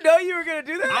 airport. did you know you were gonna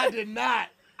do that?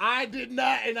 I did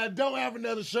not, and I don't have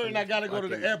another shirt, and I gotta go to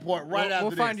the airport right after We'll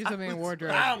this. find you something in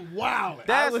wardrobe. I'm wild.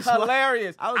 That's was-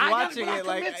 hilarious. I was I gotta watching go it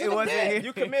like commit to it the wasn't bit. here.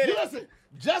 You committed. Listen,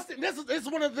 Justin, this is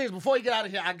one of the things. Before you get out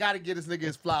of here, I gotta get this nigga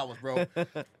his flowers, bro.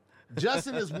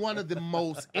 Justin is one of the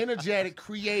most energetic,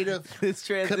 creative, This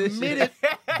transition. committed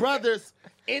brothers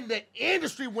in the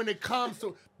industry when it comes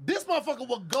to this motherfucker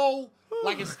will go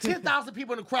like it's 10,000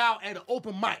 people in the crowd at an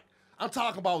open mic. I'm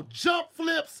talking about jump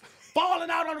flips, falling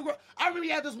out on the ground. I really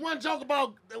had this one joke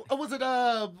about was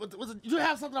it you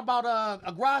have something about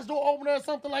a garage door opener or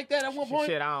something like that at one point?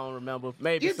 Shit, I don't remember.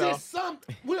 Maybe It's so. just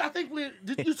something. I think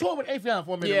you toured with Afion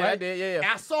for a minute, Yeah, right? I did, yeah. And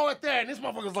I saw it there, and this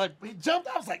motherfucker was like, he jumped.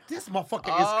 I was like, this motherfucker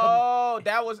is coming. Oh,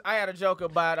 that was. I had a joke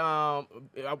about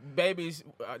babies.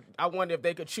 I wonder if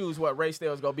they could choose what race they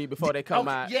was gonna be before they come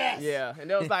Okay, out. yes. Yeah, and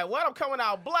it was like, what? I'm coming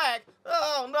out black.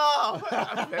 Oh no.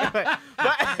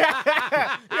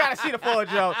 But you gotta see the full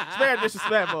joke. It's very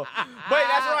disrespectful. But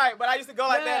that's right. But I used to go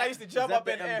like that. I used to jump that up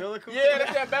the in the air. umbilical Yeah,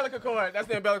 that's the umbilical cord. That's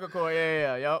the umbilical cord.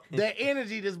 Yeah, yup. The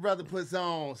energy this brother puts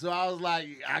on. So I was like,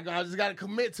 I just got to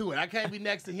commit to it. I can't be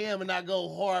next to him and not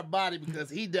go hard body because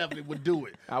he definitely would do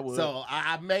it. I would. So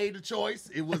I made the choice.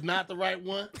 It was not the right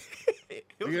one.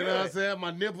 You know what I'm saying?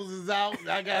 My nipples is out.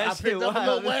 I shit picked up a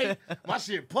little wild. weight. My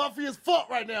shit puffy as fuck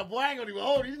right now, boy. I ain't gonna even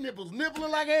hold these nipples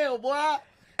nippling like hell, boy.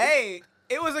 Hey,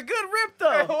 it was a good rip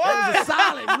though. It It was a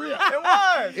solid rip. It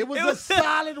was. It was It a was-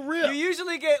 solid rip. You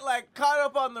usually get like caught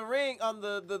up on the ring, on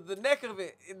the neck of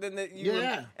it, and then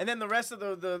Yeah. and then the rest of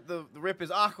the rip is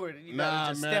awkward, and you Nah,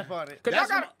 gotta just man. step on it. Cause That's,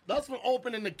 y'all gotta- that's for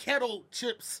opening the kettle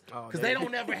chips Oh, because damn. they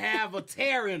don't ever have a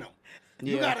tear in them.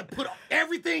 You Yeah. gotta put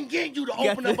everything in you to got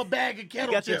open the- up a bag of kettle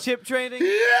You got the chips. chip training,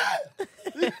 Yeah,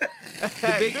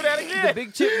 Hey, do that again. the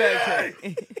big chip bag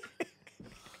training.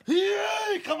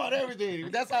 yeah, come on,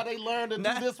 everything. That's how they learn to do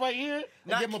Not- this right here.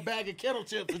 They not- give them a bag of kettle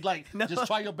chips. It's like, just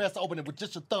try your best to open it with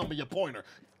just your thumb and your pointer.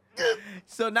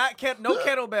 So not no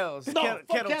kettlebells, No, fuck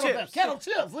kettle kettlebell- chips. Kettle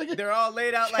chips. Look at They're all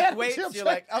laid out like Kettle weights. chips. You're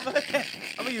like, I'm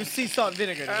gonna use sea salt and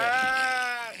vinegar today.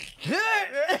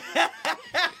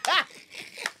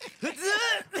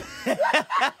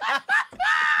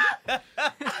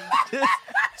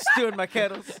 Stewing my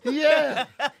kettles. Yeah.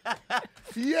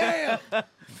 Yeah.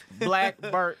 Black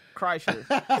Burt Kreischer.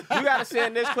 You gotta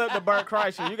send this clip to Burt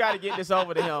Kreischer. You gotta get this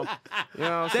over to him. You know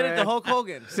what I'm Send saying? it to Hulk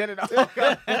Hogan. Send it over.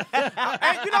 Hey,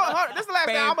 you know, hold on, this is the last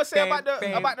thing I'm gonna say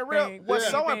about the rip. What's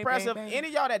so impressive, any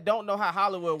of y'all that don't know how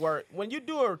Hollywood work, when you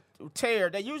do a tear,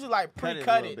 they usually like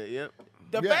pre-cut it. Yep.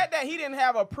 The Yeah. fact that he didn't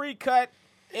have a pre-cut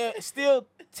and still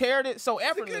teared it so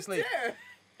effortlessly.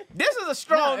 This is a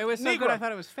strong No, it was so Negro. good I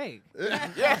thought it was fake.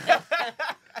 Yeah.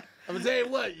 I'm gonna tell you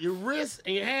what, your wrists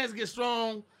and your hands get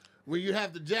strong when you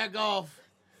have to jack off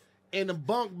in the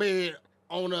bunk bed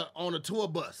on a tour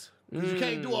bus. Because you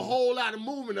can't do a whole lot of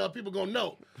movement or people gonna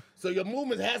know. So your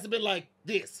movement has to be like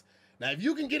this. Now if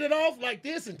you can get it off like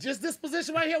this and just this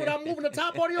position right here without moving the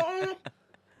top part of your arm,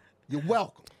 you're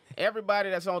welcome. Everybody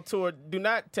that's on tour, do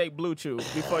not take Blue Chew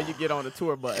before you get on the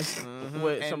tour bus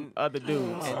with some And- other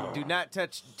dudes. And do not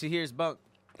touch Tahir's bunk.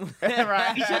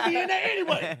 Right? He should be in there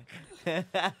anyway.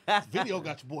 This video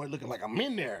got your boy looking like I'm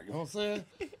in there. You know what I'm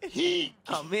saying?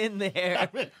 I'm in there.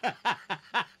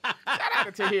 Shout out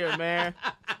to Tahir, man.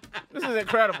 This is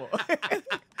incredible.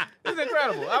 This is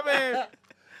incredible. I mean,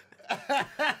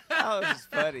 That was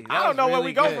funny. I don't know where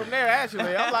we go good. from there,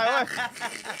 actually. I'm like,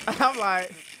 what? I'm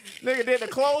like, nigga did the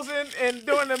closing and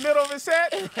during the middle of his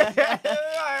set? Like,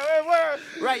 where?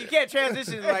 Right, you can't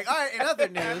transition like, all right, in other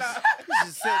news.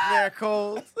 Just sitting there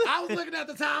cold. I was looking at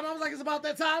the time. I was like, it's about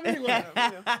that time anyway. You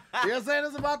know what I'm saying?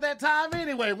 It's about that time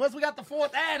anyway. Once we got the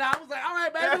fourth ad, I was like, all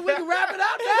right, baby, we can wrap it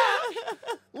up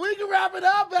now. We can wrap it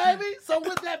up, baby. So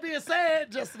with that being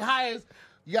said, Justin Hires,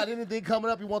 you got anything coming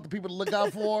up you want the people to look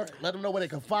out for? Let them know where they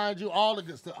can find you, all the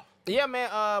good stuff. Yeah, man.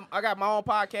 I got my own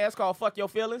podcast called Fuck Your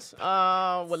Feelings.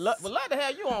 Would love to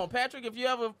have you on, Patrick, if you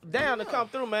ever down to come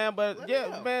through, man. But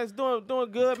yeah, man, it's doing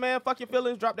good, man. Fuck Your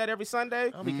Feelings. Drop that every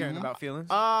Sunday. I'll be caring about feelings.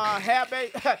 You know,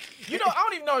 I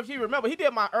don't even know if you remember. He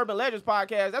did my Urban Legends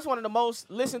podcast. That's one of the most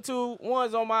listened to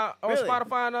ones on Really?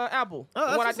 Spotify and Apple. Oh,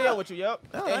 that's the one I what's did up. with you, yep.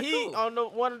 Oh, and that's he cool. on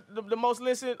one of the most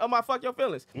listened of my Fuck Your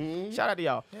Feelings. Shout out to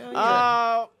y'all. Hell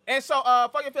yeah. And so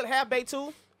Fuck Your Feelings Half Baked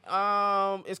 2.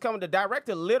 It's coming. The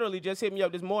director literally just hit me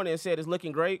up this morning and said it's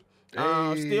looking great.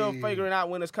 Still Hey. figuring out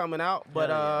when it's coming out, but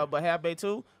Half Baked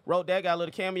 2 wrote that, got a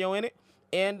little cameo in it.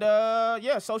 And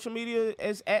yeah, social media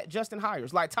is at Justin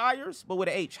Hires, like tires, but with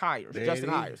an H, Hires. There Justin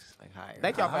it is. Hires. Like, hi.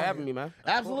 Thank y'all for having me, man.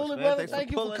 Absolutely, man. brother. Thanks for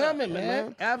Thank you for pulling coming, up,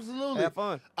 man. Absolutely. Have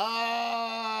fun.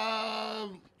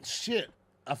 Shit.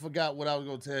 I forgot what I was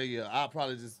gonna tell you. I'll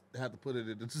probably just have to put it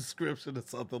in the description or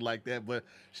something like that. But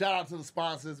shout out to the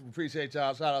sponsors. We appreciate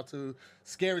y'all. Shout out to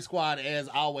Scary Squad as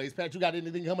always. Pat, you got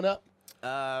anything coming up?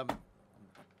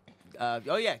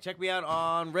 Oh yeah, check me out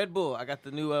on Red Bull. I got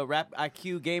the new Rap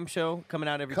IQ game show coming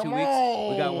out every Come 2 weeks.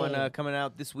 We got one on. coming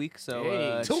out this week. So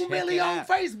Hey. 2 check million it on out.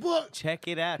 Facebook. Check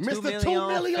it out. Mr. 2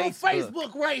 million on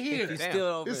Facebook right here. If you're Damn. still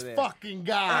over This there. fucking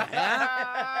guy.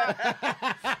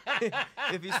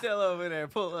 If you're still over there,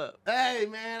 pull up. Hey,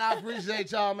 man, I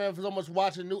appreciate y'all, man, for so much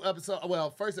watching. New episode,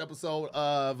 first episode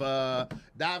of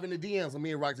Dive in the DMs with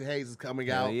me and Roxy Hayes is coming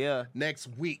Hell out yeah. next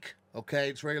week.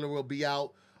 Okay, trailer will be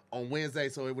out on Wednesday,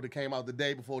 so it would have came out the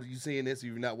day before you seeing this. If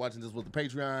you're not watching this with the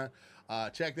Patreon,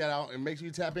 check that out and make sure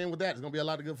you tap in with that. It's gonna be a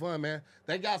lot of good fun, man.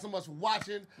 Thank y'all so much for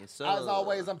watching. Yes, sir. As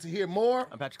always, I'm Tahir Moore,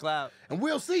 I'm Patrick Cloud. and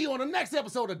we'll see you on the next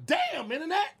episode of Damn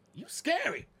Internet. You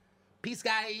scary. Peace,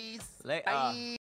 guys. Later. Bye.